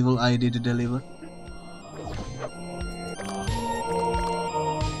as evil, I did deliver.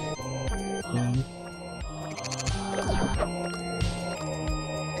 Okay.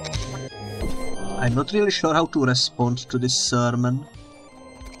 I'm not really sure how to respond to this sermon.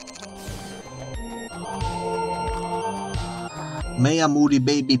 May a moody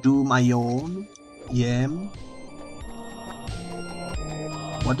baby do my own? Yeah.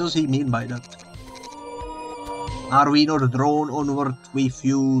 What does he mean by that? Are we not drawn onward with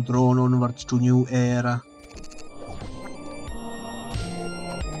you, drawn onward to new era?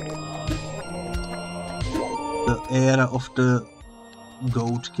 The era of the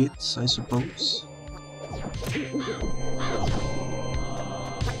goat kids, I suppose.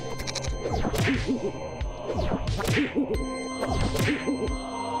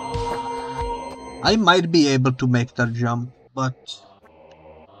 I might be able to make that jump, but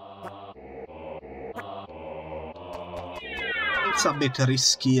it's a bit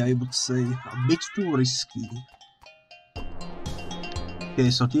risky, I would say. A bit too risky. Okay,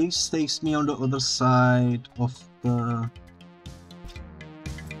 so this takes me on the other side of the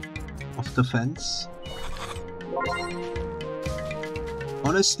fence.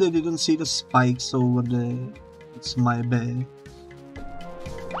 Honestly, I didn't see the spikes over there. It's my bad.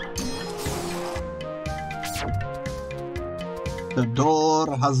 The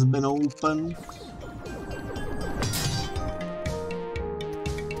door has been opened.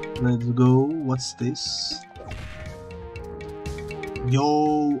 Let's go. What's this?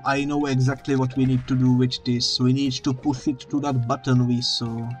 Yo, I know exactly what we need to do with this. We need to push it to that button we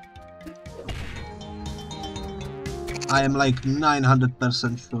saw. I am like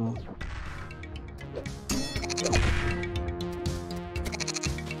 900% sure.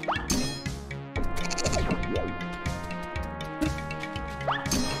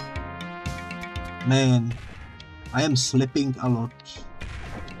 Man, I am slipping a lot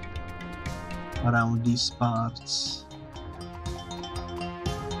around these parts.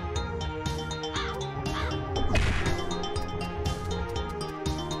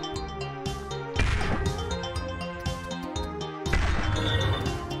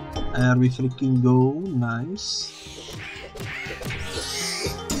 There we freaking go, nice.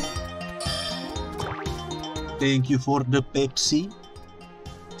 Thank you for the Pepsi.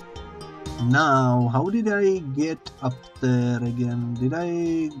 Now, how did I get up there again? Did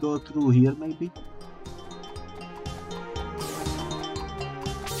I go through here maybe?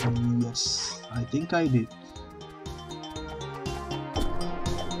 Yes, I think I did.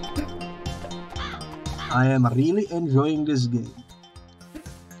 I am really enjoying this game.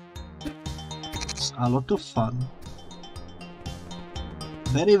 It's a lot of fun.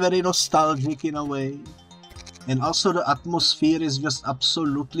 Very, very nostalgic in a way. And also the atmosphere is just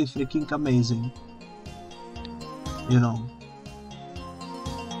absolutely freaking amazing. You know.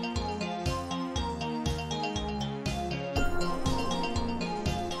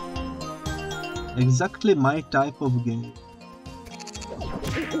 Exactly my type of game.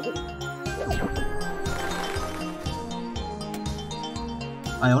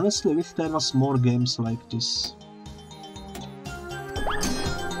 I honestly wish there was more games like this.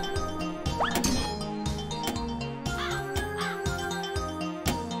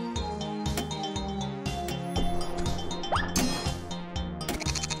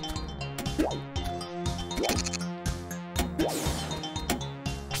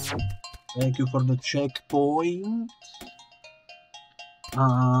 Thank you for the checkpoint.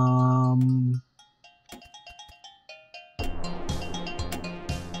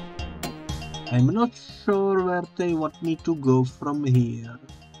 I'm not sure where they want me to go from here.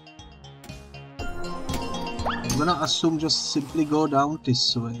 I'm gonna assume just simply go down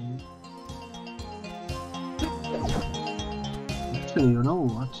this way. Actually, you know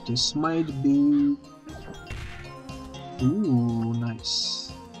what? This might be... Ooh,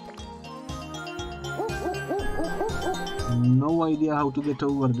 nice. No idea how to get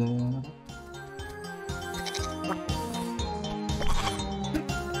over there.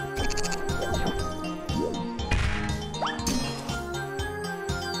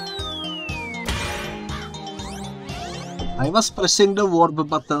 I was pressing the warp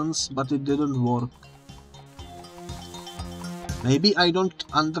buttons, but it didn't work. Maybe I don't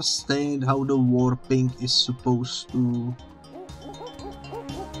understand how the warping is supposed to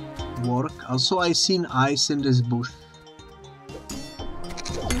work. Also, I seen ice in this bush.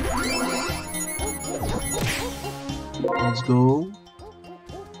 Let's go.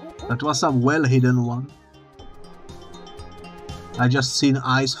 That was a well hidden one. I just seen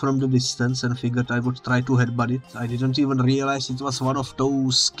ice from the distance and figured I would try to headbutt it. I didn't even realize it was one of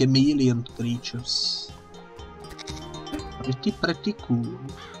those chameleon creatures. Pretty cool.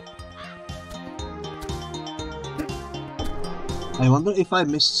 I wonder if I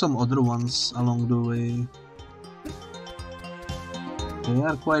missed some other ones along the way. They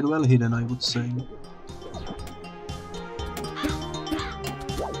are quite well hidden, I would say.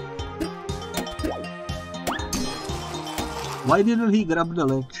 Why didn't he grab the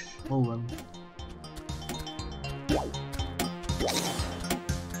ledge? Oh well.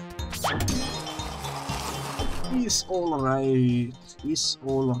 It's alright. It's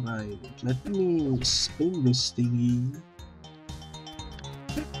alright. Let me spin this thingy.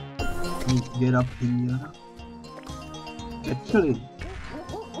 Let me get up here. Actually,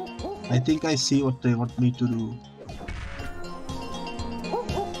 I think I see what they want me to do.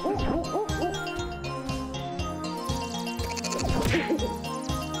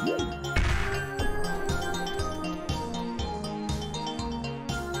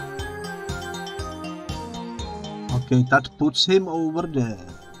 Okay, that puts him over there.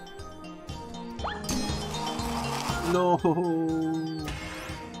 No.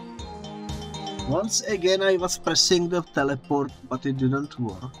 Once again I was pressing the teleport, but it didn't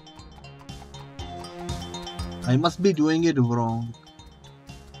work. I must be doing it wrong.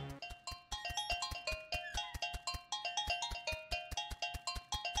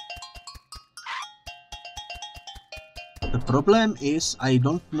 The problem is I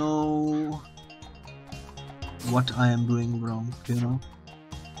don't know what I am doing wrong, you know.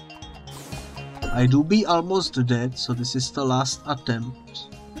 I do be almost dead, so this is the last attempt.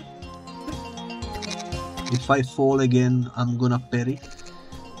 If I fall again, I'm gonna perish.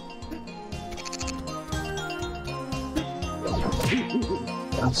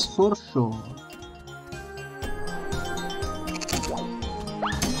 That's for sure.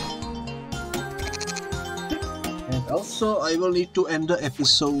 And also, I will need to end the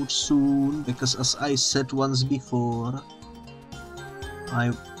episode soon, because as I said once before,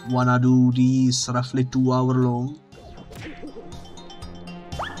 I wanna do these roughly 2 hour long.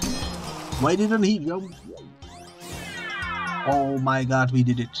 Why didn't he jump? Oh my god, we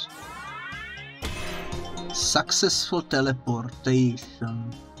did it. Successful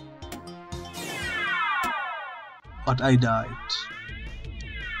teleportation. But I died.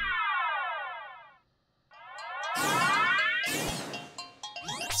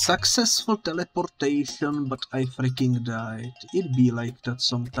 Successful teleportation, but I freaking died. It'd be like that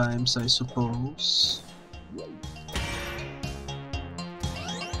sometimes, I suppose.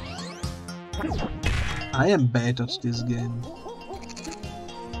 I am bad at this game.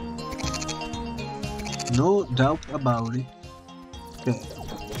 No doubt about it. Okay.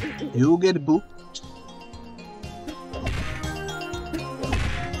 You get booked.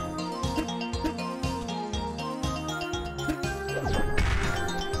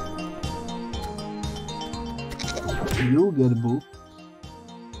 You get booked.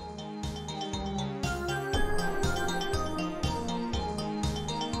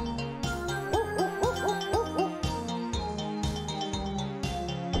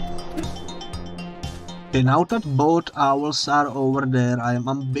 Okay, now that both owls are over there, I am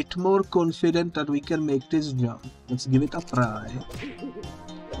a bit more confident that we can make this jump. Let's give it a try.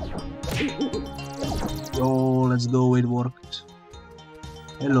 Oh, let's go, it worked.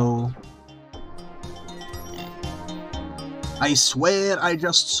 Hello. I swear I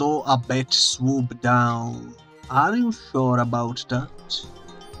just saw a bat swoop down. Are you sure about that?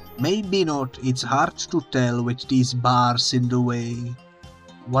 Maybe not, it's hard to tell with these bars in the way.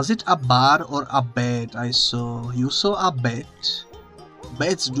 Was it a bar or a bed I saw? You saw a bed?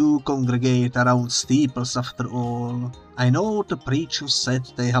 Beds do congregate around steeples after all. I know the preacher said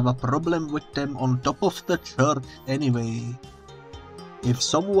they have a problem with them on top of the church anyway. If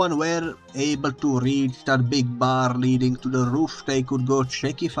someone were able to reach that big bar leading to the roof, they could go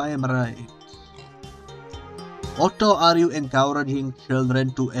check if I am right. Otto, are you encouraging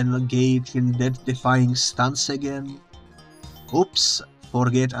children to engage in death-defying stunts again? Oops,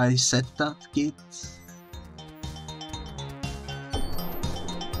 forget I said that, kids.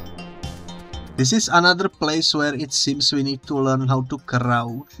 This is another place where it seems we need to learn how to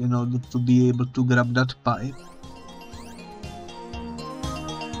crouch in order to be able to grab that pipe.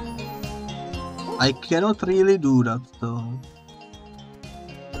 I cannot really do that though,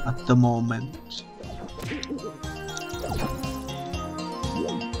 at the moment.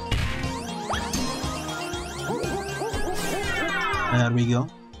 There we go.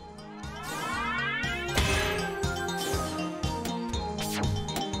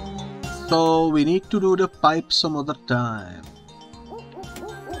 So we need to do the pipe some other time.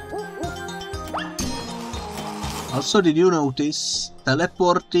 Also, did you notice,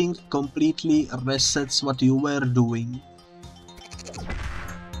 teleporting completely resets what you were doing.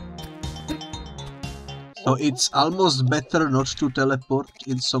 So it's almost better not to teleport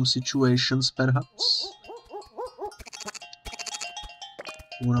in some situations, perhaps.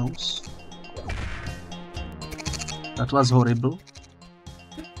 Who knows? That was horrible.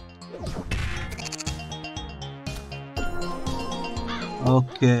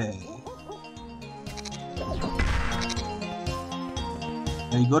 Okay.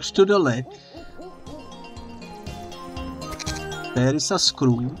 I got to the ledge. There is a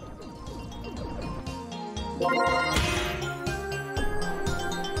screw.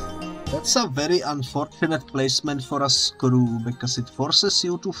 That's a very unfortunate placement for a screw, because it forces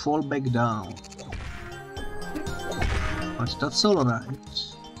you to fall back down. But that's alright.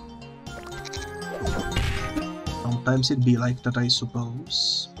 Sometimes it be like that, I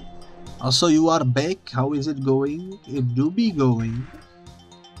suppose. Also, you are back. How is it going? It do be going.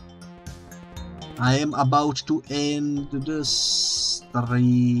 I am about to end the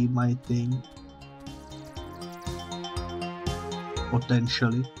stream, I think.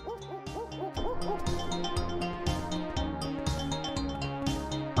 Potentially.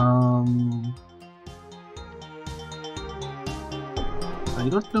 I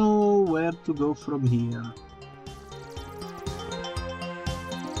don't know where to go from here.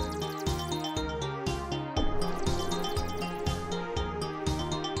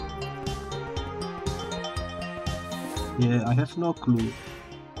 Yeah, I have no clue.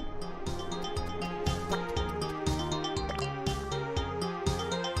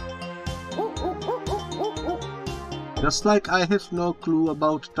 Just like I have no clue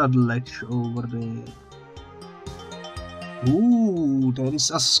about that ledge over there. Ooh, there is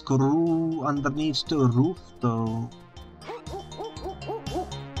a screw underneath the roof though.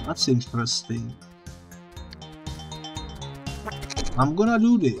 That's interesting. I'm gonna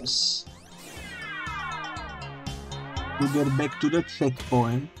do this. To get back to the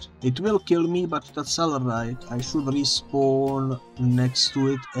checkpoint. It will kill me, but that's alright. I should respawn next to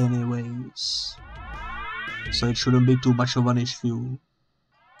it anyways. So it shouldn't be too much of an issue.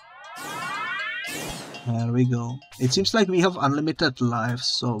 There we go. It seems like we have unlimited lives,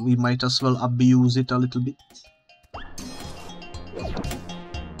 so we might as well abuse it a little bit.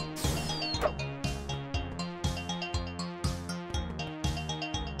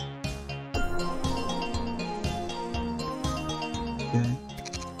 Okay.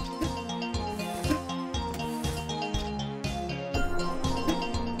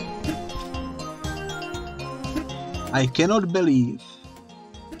 I cannot believe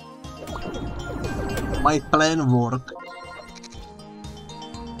my plan worked.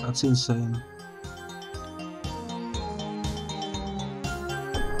 That's insane.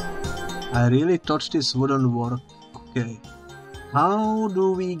 I really thought this wouldn't work. Okay. How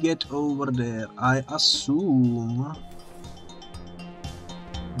do we get over there? I assume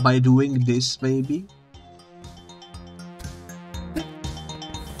by doing this, maybe?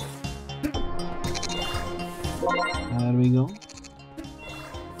 There we go.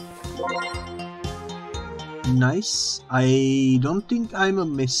 Nice. I don't think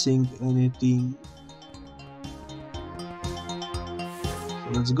I'm missing anything. So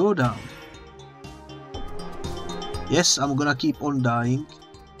let's go down. Yes, I'm gonna keep on dying.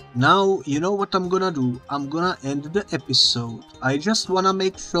 Now, you know what I'm gonna do? I'm gonna end the episode. I just wanna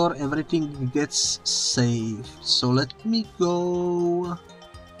make sure everything gets saved. So let me go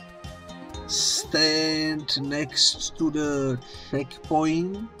stand next to the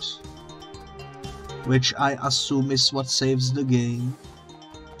checkpoint, which I assume is what saves the game.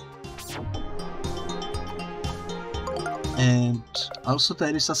 And also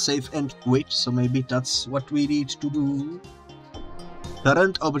there is a save and quit, so maybe that's what we need to do.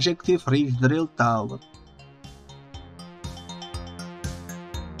 Current objective, reach drill tower.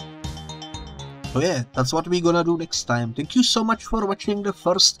 So yeah, that's what we're gonna do next time. Thank you so much for watching the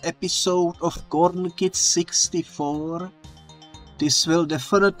first episode of Corn Kid 64. This will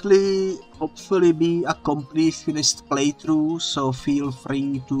definitely, hopefully, be a completionist playthrough, so feel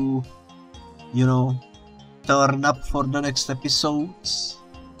free to, you know, turn up for the next episodes.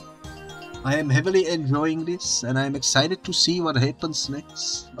 I am heavily enjoying this, and I'm excited to see what happens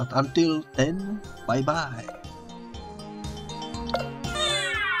next. But until then, bye bye.